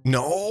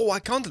 No, I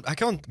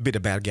can't be the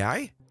bad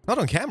guy. Not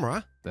on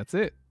camera. That's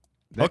it.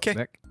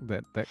 Okay.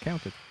 That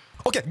counted.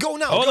 Okay, go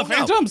now. Oh, go the now.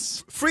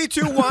 phantoms! 3,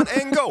 2, 1,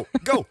 and go.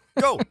 Go.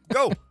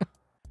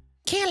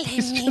 Kill him,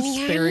 He's just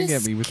staring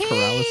at me with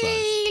Keralis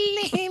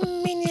eyes. Kill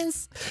him,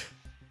 minions.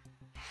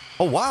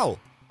 Oh wow.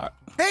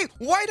 Hey,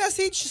 why does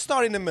he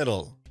start in the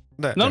middle?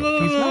 No.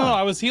 He's not.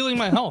 I was healing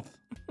my health.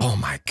 Oh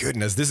my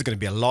goodness, this is gonna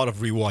be a lot of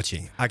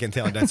rewatching. I can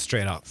tell that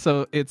straight up.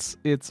 So it's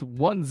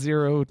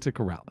 1-0 to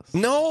Keralis.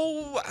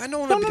 No, I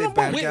don't want to be the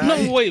bad Wait,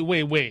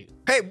 guy. wait.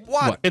 Hey,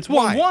 what? It's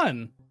Why?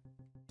 1-1.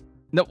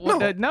 No,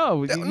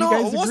 No. you No,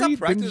 guys it was a agreed.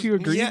 practice. Didn't you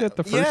agree Yeah, that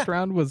the first yeah.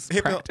 round was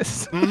Hypno-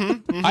 practice?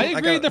 I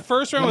agreed the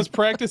first round was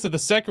practice and the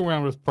second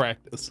round was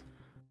practice.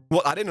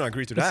 Well, I didn't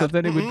agree to that. So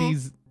then it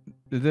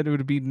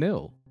would be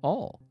nil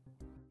all.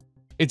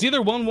 It's either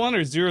 1-1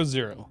 or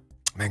 0-0.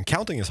 Man,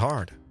 counting is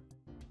hard.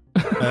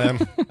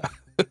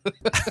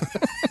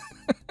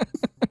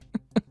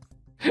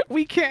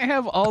 We can't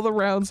have all the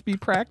rounds be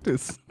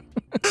practice.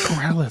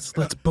 Keralis,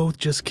 let's both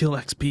just kill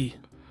XP.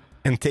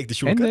 And take the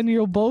shulker. And then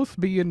you'll both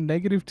be in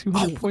negative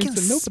 200 we points can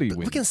and nobody we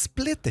wins. can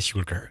split the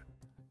shulker.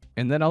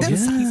 And then I'll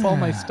just keep all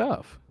my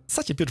stuff.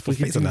 Such a beautiful We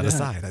can face on do the other that.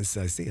 side. I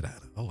see that.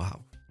 Oh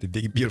wow, the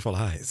big beautiful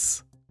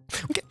eyes.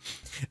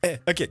 Okay,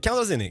 okay. Count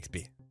us in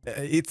XP.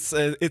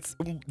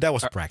 That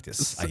was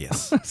practice, I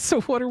guess.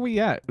 So what are we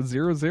at?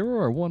 0-0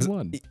 or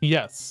 1-1?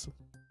 Yes.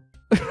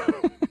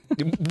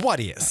 What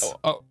is?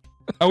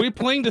 Are we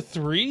playing to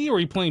 3 or are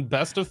we playing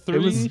best of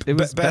 3? It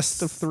was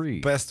best of 3.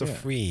 Best of Yeah.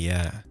 3,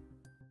 yeah.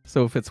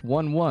 So if it's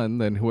 1-1,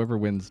 then whoever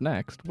wins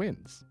next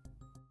wins.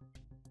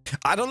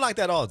 I don't like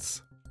that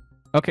odds.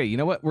 Okay, you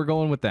know what? We're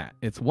going with that.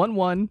 It's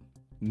 1-1.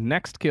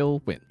 Next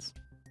kill wins.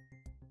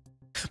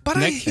 But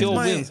Next kill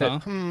wins, huh?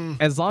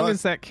 As long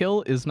as that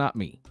kill is not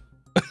me.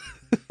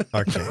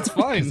 Okay. It's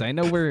fine. 'Cause I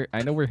know where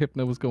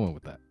Hypno was going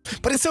with that.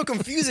 But it's so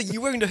confusing.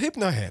 You're wearing the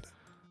Hypno head.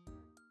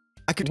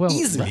 I could Well,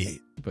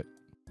 easily. But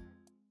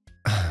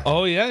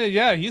Oh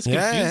yeah. He's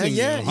confusing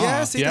you.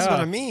 Huh? See, this is what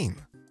I mean.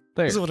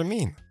 there. This is what I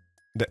mean.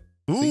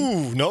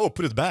 Ooh, no,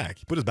 put it back.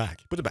 Put it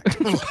back. Put it back.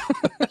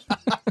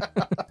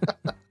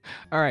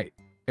 All right.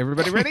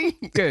 Everybody ready?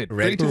 Good.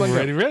 Ready. 3, 2, 1,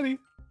 go. Ready.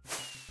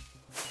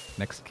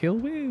 Next kill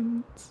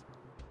wins.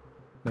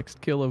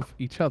 Next kill of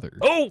each other.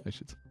 Oh! I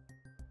should say.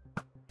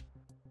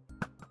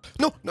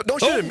 No, don't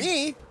shoot at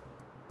me.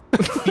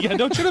 Yeah,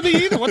 don't shoot at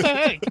me either. What the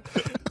heck?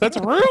 That's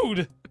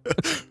rude.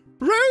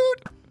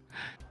 Rude.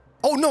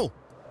 Oh, no.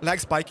 Lag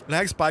spike.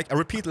 I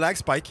repeat, lag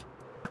spike.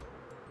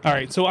 All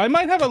right, so I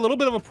might have a little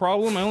bit of a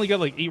problem. I only got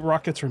like 8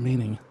 rockets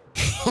remaining.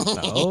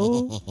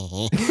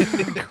 Oh.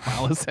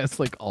 Keralis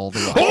has like all the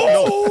rockets.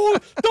 Oh!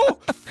 No!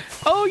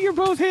 Oh, you're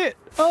both hit.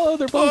 Oh,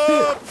 they're both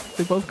hit.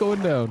 They're both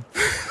going down.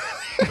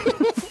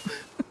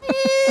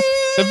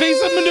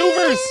 Evasive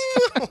maneuvers!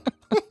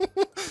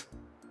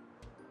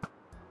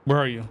 Where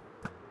are you?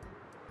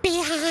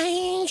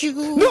 Behind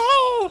you.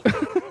 No!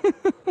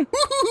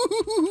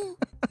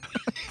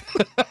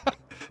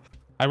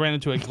 I ran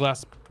into a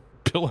glass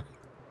pillar.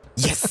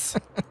 Yes.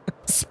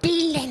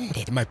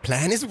 Splendid. My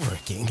plan is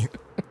working.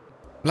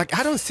 Like,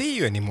 I don't see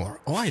you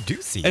anymore. Oh, I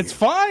do see you. It's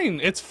fine.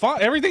 It's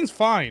fine. Everything's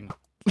fine.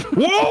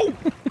 Whoa!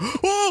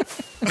 Whoa!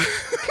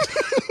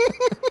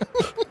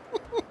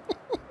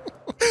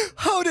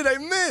 How did I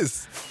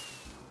miss?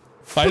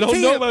 I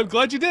don't know, but I'm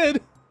glad you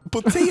did.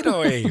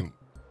 Potato aim.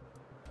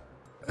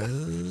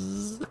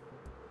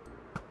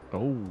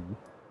 Oh.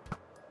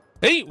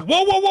 Hey!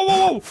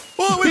 Whoa!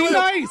 Oh, Be wait.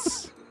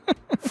 nice!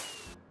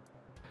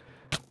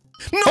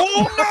 No!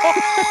 Oh!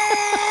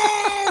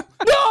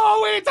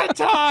 No, it's a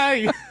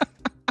tie!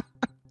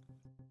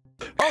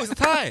 Oh, it's a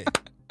tie.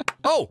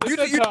 Oh,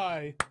 It's a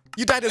tie.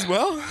 you died as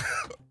well?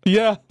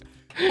 Yeah.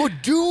 Oh,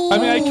 dude. I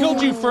mean, I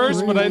killed you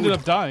first, but I ended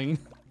up dying.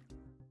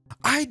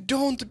 I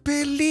don't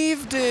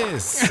believe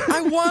this.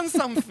 I won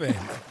something.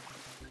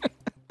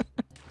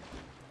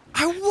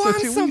 I won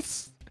So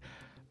something.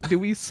 do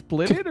we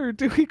split it or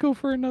do we go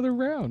for another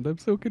round? I'm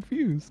so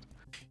confused.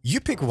 You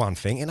pick one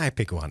thing and I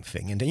pick one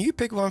thing, and then you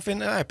pick one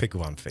thing and I pick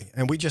one thing,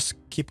 and we just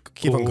keep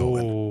on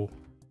going.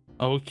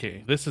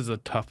 Okay, this is a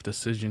tough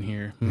decision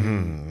here.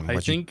 I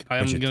What you- think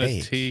what I'm you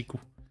gonna take?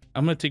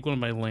 I'm gonna take one of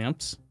my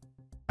lamps.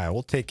 I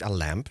will take a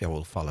lamp. I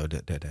will follow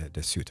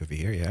the suit over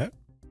here. Yeah.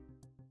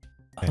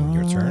 And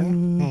your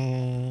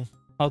turn.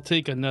 I'll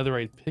take a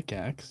netherite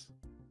pickaxe.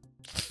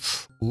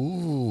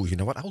 Ooh, you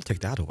know what? I will take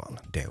the other one.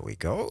 There we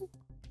go.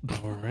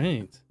 All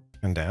right.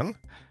 And then.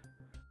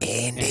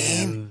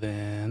 And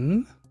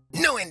then.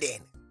 No, and then.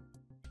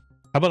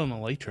 How about an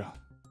elytra?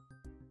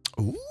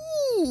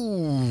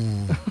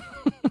 Ooh.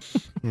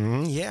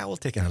 Yeah, I will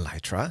take an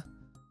elytra.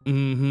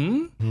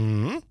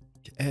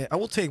 I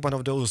will take one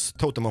of those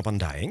totem of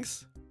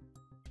undyings.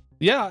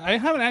 Yeah, I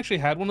haven't actually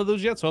had one of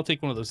those yet, so I'll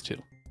take one of those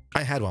too.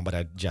 I had one, but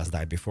I just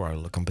died before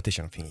our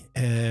competition thingy.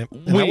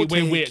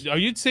 Wait. Are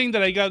you saying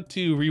that I got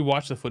to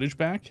rewatch the footage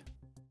back?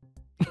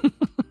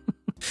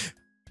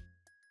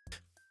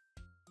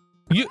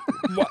 You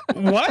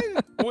what?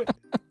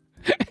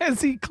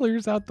 As he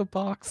clears out the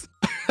box.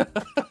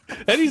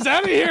 And he's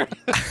out of here.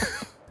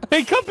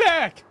 Hey, come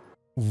back.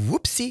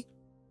 Whoopsie.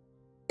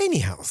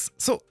 Anyhow,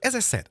 so as I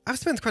said, I've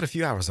spent quite a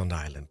few hours on the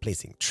island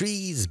placing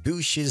trees,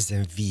 bushes,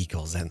 and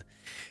vehicles, and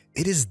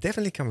it is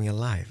definitely coming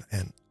alive,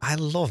 and I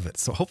love it.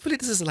 So hopefully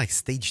this is like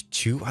stage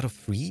 2 out of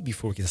 3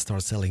 before we can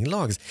start selling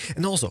logs.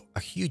 And also a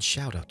huge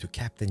shout out to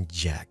Captain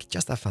JEK,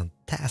 just a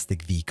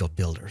fantastic vehicle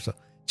builder. So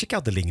check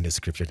out the link in the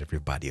description,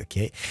 everybody,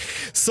 okay?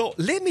 So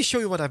let me show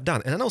you what I've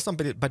done. And I know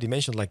somebody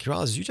mentioned, like,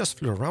 Keralis, you just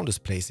flew around this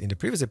place in the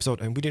previous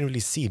episode and we didn't really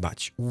see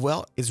much.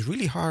 Well, it's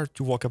really hard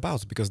to walk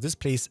about because this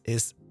place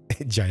is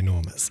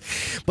ginormous.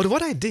 But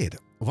what I did,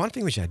 one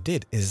thing which I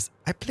did is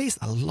I placed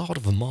a lot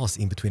of moss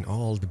in between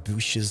all the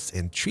bushes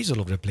and trees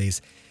all over the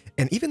place.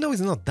 And even though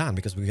it's not done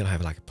because we're gonna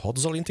have like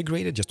pods all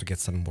integrated just to get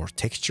some more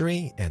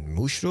texturing and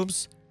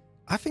mushrooms,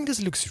 I think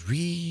this looks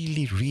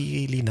really,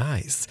 really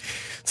nice.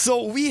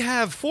 So we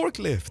have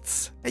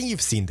forklifts, and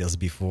you've seen this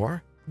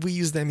before. We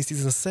used them in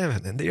season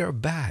 7 and they are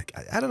back.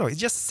 I don't know, it's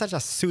just such a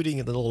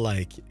soothing little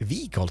like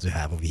vehicle to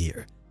have over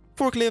here.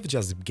 Forklift,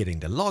 just getting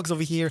the logs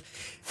over here.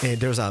 And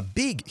there's a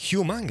big,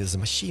 humongous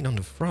machine on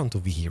the front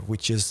over here,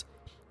 which is,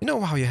 you know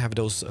how you have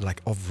those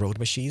like off-road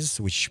machines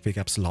which pick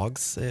up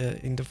logs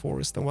in the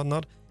forest and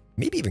whatnot?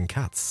 Maybe even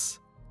cats.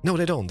 No,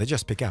 they don't. They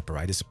just pick up,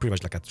 right? It's pretty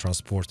much like a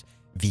transport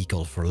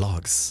vehicle for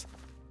logs.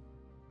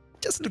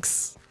 Just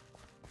looks...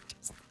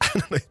 I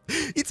don't know.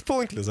 It's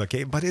pointless,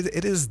 okay? But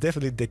it is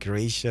definitely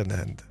decoration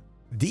and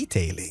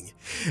detailing.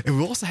 And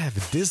we also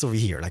have this over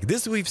here. Like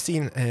this we've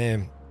seen...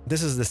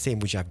 this is the same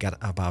which I've got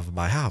above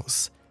my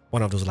house.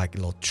 One of those like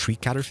little tree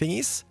cutter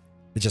thingies.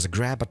 They just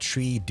grab a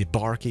tree,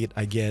 debark it,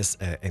 I guess,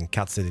 and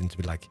cuts it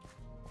into like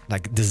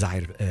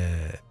desired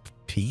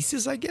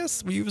pieces, I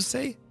guess, we would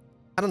say.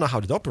 I don't know how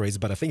it operates,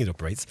 but I think it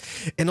operates.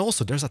 And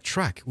also, there's a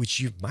track, which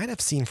you might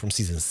have seen from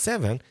Season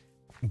 7,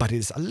 but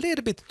it's a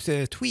little bit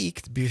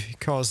tweaked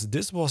because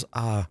this was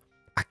a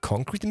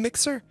concrete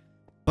mixer.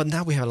 But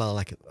now we have a lot of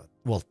like,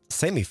 well,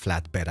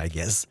 semi-flat bed, I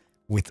guess,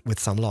 with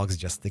some logs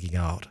just sticking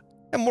out.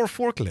 And more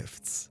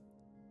forklifts.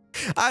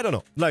 I don't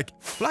know, like,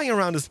 flying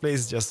around this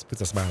place just puts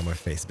a smile on my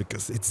face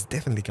because it's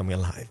definitely coming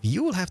alive.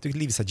 You will have to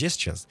leave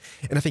suggestions.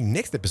 And I think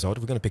next episode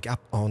we're going to pick up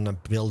on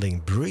building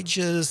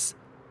bridges,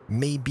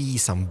 maybe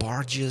some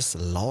barges,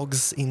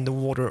 logs in the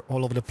water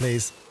all over the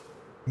place.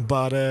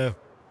 But,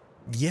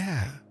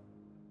 yeah,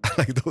 I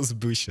like those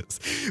bushes.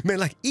 Man,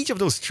 like, each of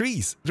those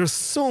trees, there's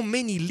so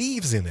many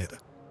leaves in it.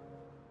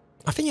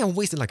 I think I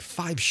wasted like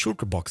 5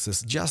 sugar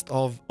boxes just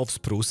of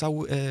spruce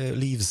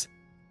leaves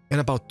and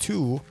about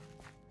two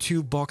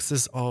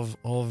boxes of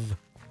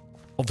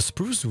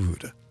spruce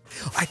wood.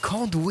 I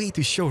can't wait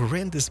to show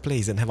Ren this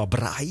place and have a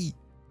braai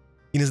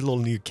in his little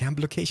new camp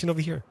location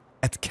over here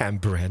at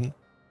Camp Ren.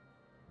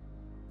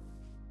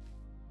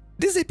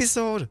 This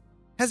episode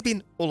has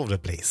been all over the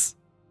place.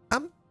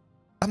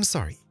 I'm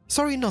sorry.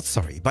 Sorry, not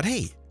sorry. But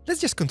hey,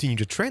 let's just continue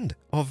the trend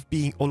of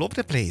being all over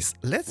the place.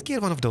 Let's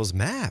get one of those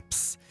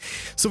maps.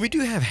 So we do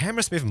have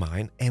Hammersmith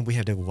Mine and we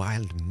have the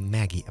Wild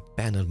Maggie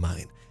Abandoned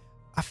Mine.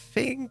 I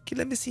think,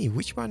 let me see,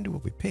 which one do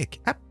we pick?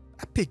 I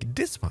pick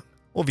this one.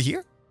 Over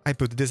here, I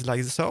put this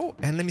like so.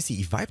 And let me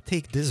see, if I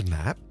take this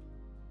map,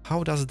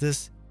 how does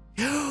this...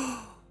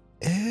 Oh,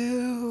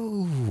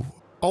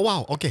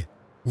 wow, okay.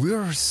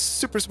 We're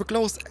super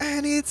close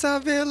and it's a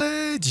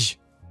village.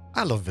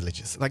 I love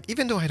villages. Like,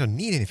 even though I don't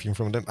need anything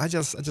from them, I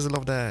just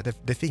love the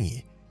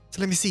thingy.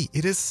 So let me see,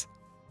 it is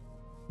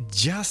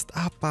just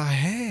up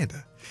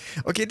ahead.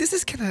 Okay, this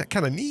is kind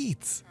of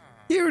neat.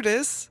 Here it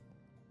is.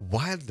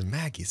 Wild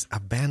Maggie's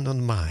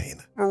Abandoned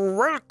Mine.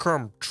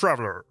 Welcome,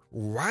 traveler.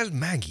 Wild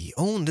Maggie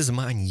owned this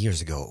mine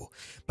years ago,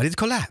 but it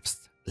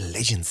collapsed.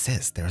 Legend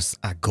says there's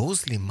a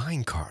ghostly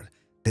minecart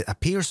that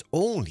appears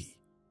only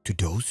to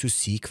those who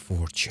seek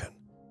fortune.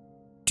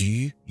 Do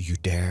you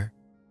dare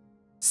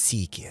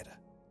seek it?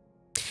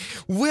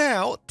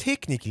 Well,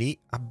 technically,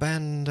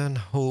 abandon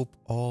hope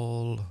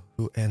all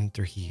who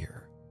enter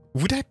here.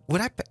 Would I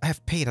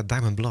have paid a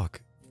diamond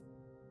block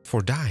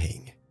for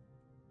dying?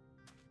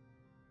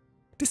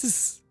 This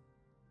is...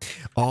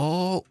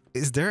 Oh,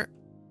 is there...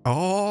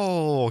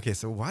 Oh, okay,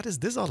 so what is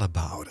this all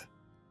about?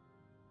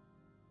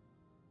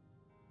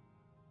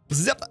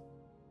 Zip!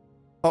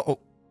 Uh-oh.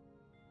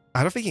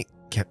 I don't think...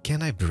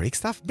 Can I break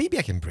stuff? Maybe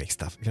I can break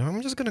stuff. You know,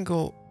 I'm just gonna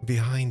go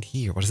behind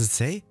here. What does it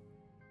say?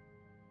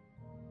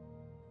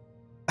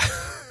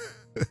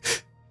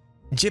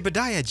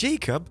 Jebediah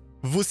Jacob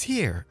was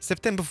here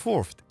September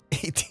 4th,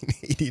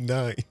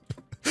 1889.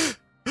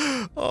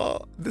 Oh,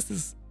 this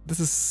is...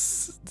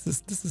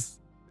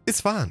 It's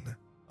fun.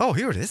 Oh,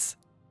 here it is.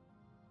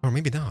 Or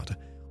maybe not.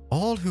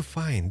 All who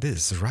find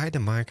this, ride the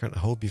minecart and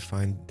hope you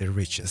find the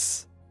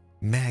riches.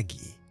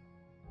 Maggie.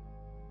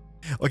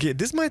 Okay,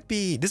 this might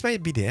be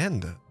the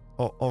end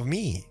of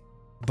me,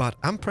 but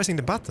I'm pressing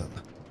the button.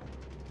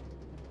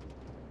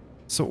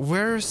 So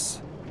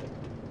where's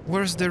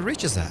the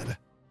riches at?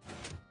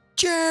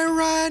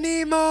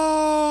 Geronimo!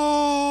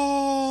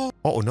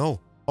 Oh no!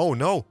 Oh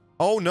no!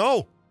 Oh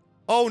no!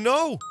 Oh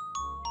no!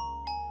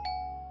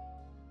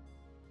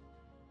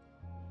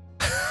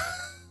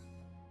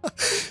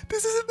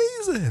 This is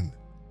amazing!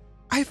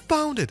 I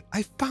found it!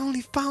 I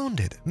finally found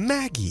it!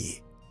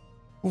 Maggie!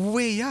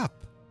 Way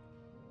up!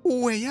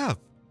 Way up!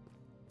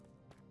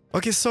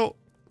 Okay, so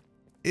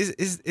is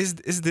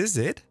this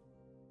it?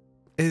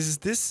 Is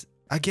this...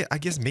 I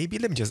guess maybe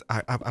let me just...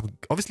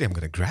 obviously I'm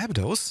gonna grab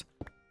those.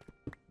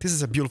 This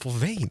is a beautiful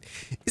vein.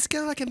 It's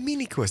kind of like a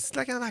mini quest.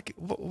 It's like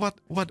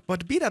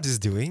what Beat-Ups is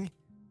doing.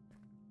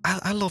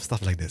 I love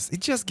stuff like this.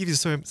 It just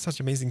gives you such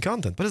amazing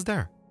content. What is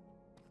there?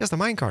 Just a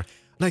minecart.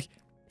 Like...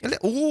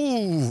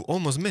 Oh,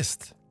 almost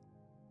missed.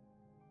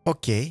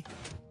 Okay.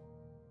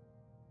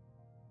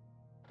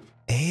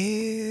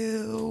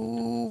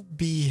 Ew,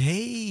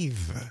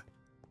 behave.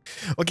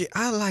 Okay,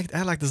 I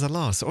like this a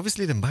lot. So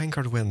obviously the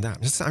minecart went down.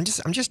 I'm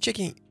just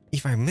checking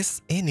if I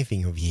missed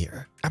anything over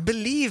here. I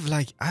believe,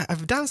 like,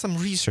 I've done some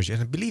research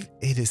and I believe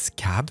it is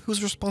Cab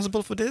who's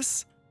responsible for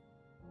this.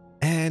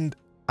 And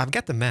I've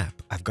got the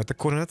map, I've got the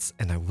coordinates,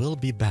 and I will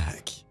be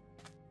back.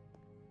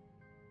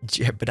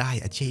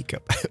 Jebediah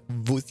Jacob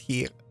was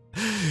here.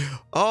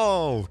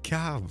 Oh,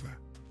 Cab.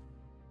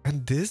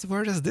 And this,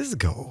 where does this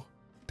go?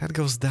 That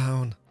goes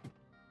down.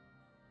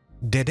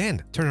 Dead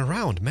end. Turn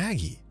around,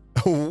 Maggie.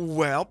 Oh,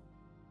 well,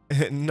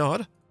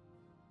 not.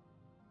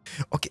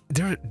 Okay,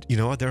 you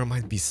know what? There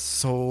might be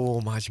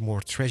so much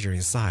more treasure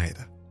inside.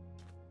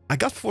 I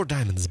got 4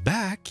 diamonds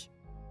back.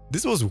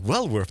 This was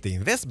well worth the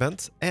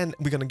investment, and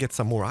we're gonna get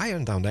some more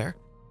iron down there.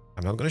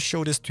 I'm not gonna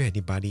show this to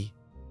anybody,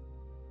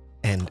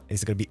 and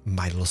it's gonna be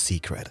my little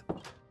secret.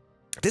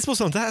 This was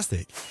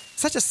fantastic.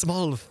 Such a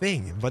small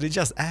thing, but it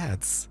just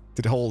adds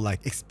to the whole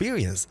like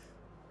experience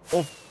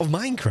of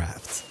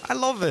Minecraft. I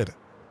love it.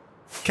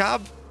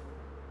 Cab,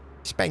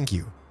 spank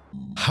you.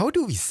 How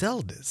do we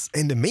sell this?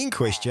 And the main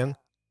question,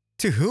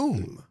 to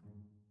whom?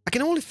 I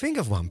can only think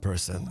of one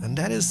person, and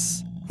that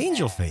is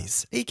Angel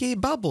Face, aka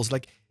Bubbles.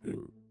 Like,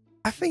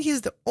 I think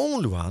he's the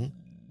only one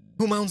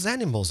who mounts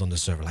animals on the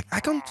server. Like,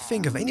 I can't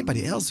think of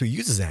anybody else who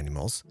uses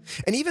animals.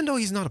 And even though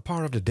he's not a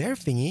part of the dare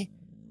thingy,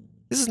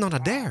 this is not a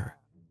dare.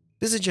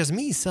 This is just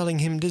me selling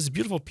him this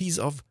beautiful piece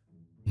of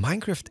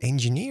Minecraft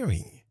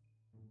engineering.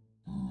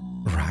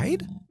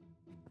 Right?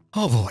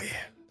 Oh boy,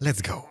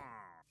 let's go.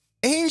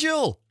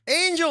 Angel!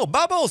 Angel!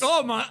 Bubbles!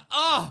 Oh my...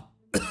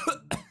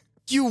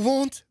 You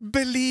won't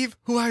believe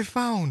who I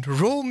found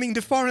roaming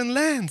the foreign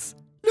lands.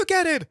 Look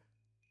at it.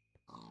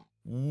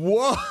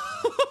 Whoa!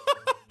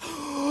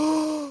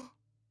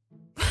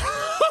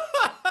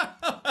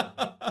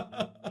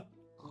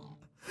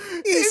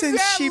 Isn't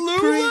that she Lulu?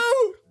 pretty?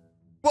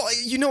 Well,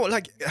 you know,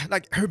 like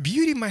her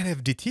beauty might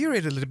have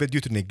deteriorated a little bit due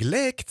to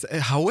neglect.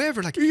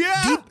 However, like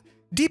Yeah.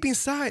 deep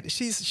inside,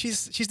 she's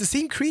the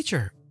same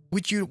creature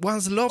which you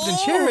once loved and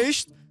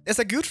cherished as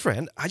a good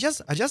friend. I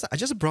just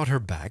brought her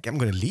back. I'm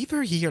gonna leave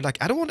her here. Like,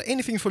 I don't want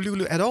anything for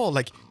Lulu at all.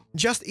 Like,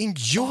 just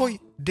enjoy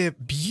the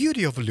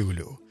beauty of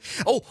Lulu.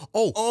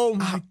 Oh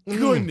my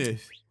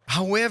goodness.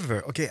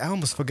 However, okay, I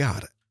almost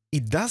forgot.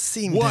 It does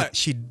seem that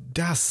she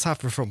does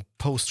suffer from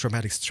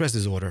post-traumatic stress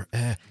disorder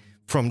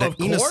from the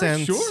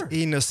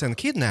innocent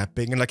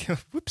kidnapping, and like,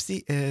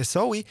 whoopsie,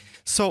 sorry.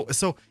 So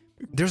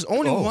there's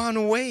only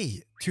one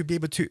way to be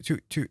able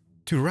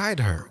to ride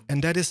her,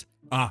 and that is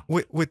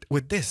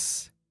with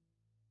this.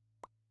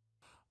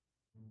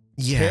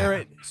 Yeah.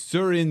 Parrot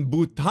Surin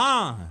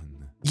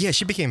Bhutan. Yeah,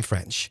 she became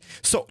French.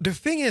 So the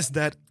thing is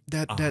that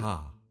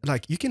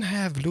like, you can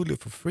have Lulu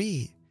for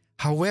free.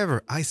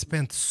 However, I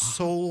spent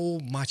so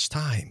much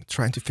time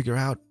trying to figure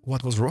out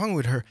what was wrong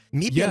with her.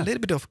 Maybe a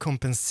little bit of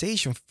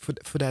compensation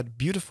for that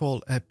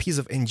beautiful piece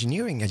of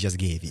engineering I just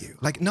gave you.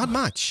 Like, not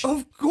much.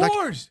 Of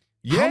course.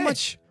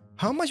 Like,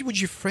 how much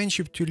would your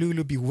friendship to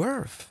Lulu be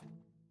worth?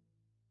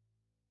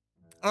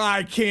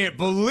 I can't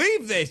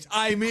believe this.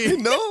 I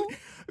mean, No.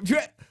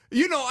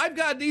 You know, I've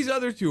got these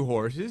other two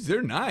horses.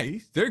 They're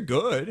nice. They're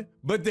good.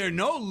 But they're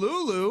no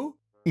Lulu.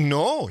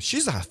 No,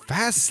 she's a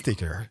fast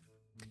sticker.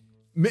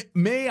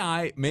 May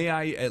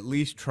I at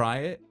least try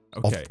it?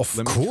 Okay.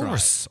 Of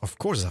course,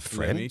 a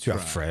friend to a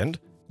friend.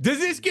 Does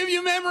this give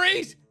you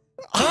memories?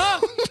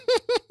 Huh?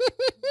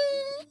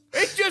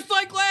 It's just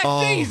like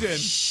last season.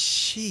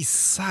 She's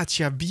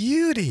such a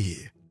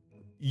beauty.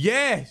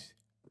 Yes.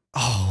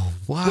 Oh,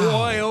 wow.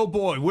 Boy, oh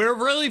boy, we're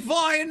really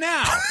flying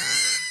now.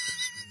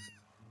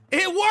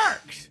 It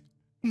works.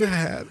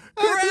 Man.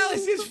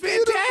 Keralis is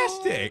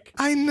fantastic.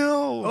 I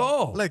know.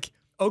 Oh. Like,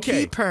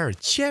 Okay. keep her,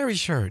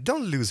 cherish her,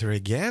 don't lose her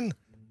again.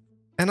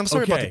 And I'm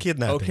sorry about the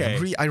kidnapping.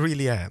 Okay. I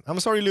really am. I'm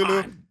sorry,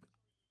 Lulu.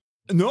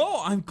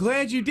 No, I'm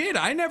glad you did.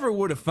 I never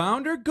would have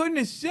found her.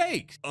 Goodness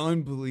sakes.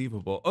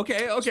 Unbelievable.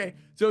 Okay.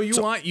 So you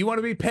want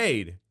to be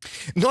paid?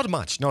 Not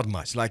much.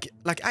 Like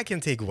I can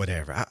take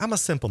whatever. I'm a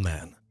simple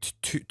man.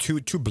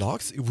 Two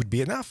blocks, it would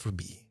be enough for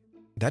me.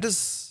 That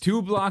is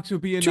 2 blocks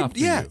would be enough for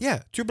you.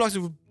 Yeah. 2 blocks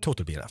would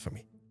totally be enough for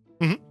me.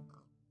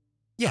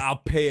 Yeah. I'll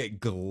pay it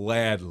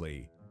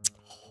gladly.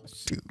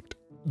 Dude.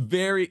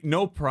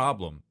 No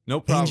problem.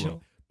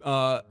 Angel.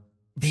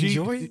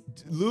 Enjoy.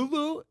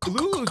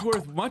 Lulu's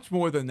worth much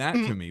more than that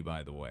to me,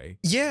 by the way.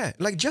 Yeah,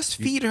 like, just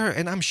feed her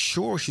and I'm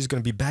sure she's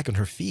gonna be back on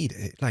her feet.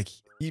 Like,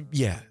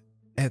 yeah,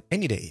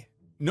 any day.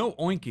 No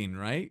oinking,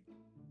 right?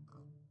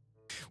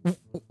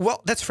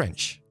 Well, that's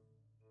French.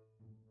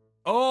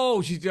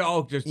 Oh, she's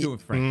just doing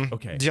French.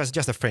 Okay.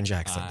 Just a French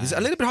accent. It's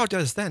a little bit hard to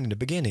understand in the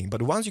beginning,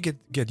 but once you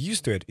get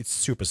used to it, it's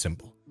super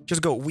simple.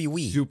 Just go oui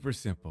oui. Super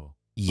simple.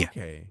 Yeah.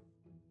 Okay.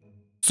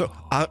 So,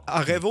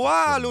 au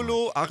revoir,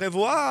 Lulu. Au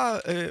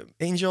revoir,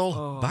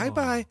 Angel.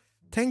 Bye-bye.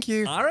 Thank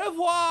you. Au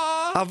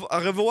revoir. Au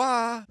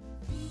revoir.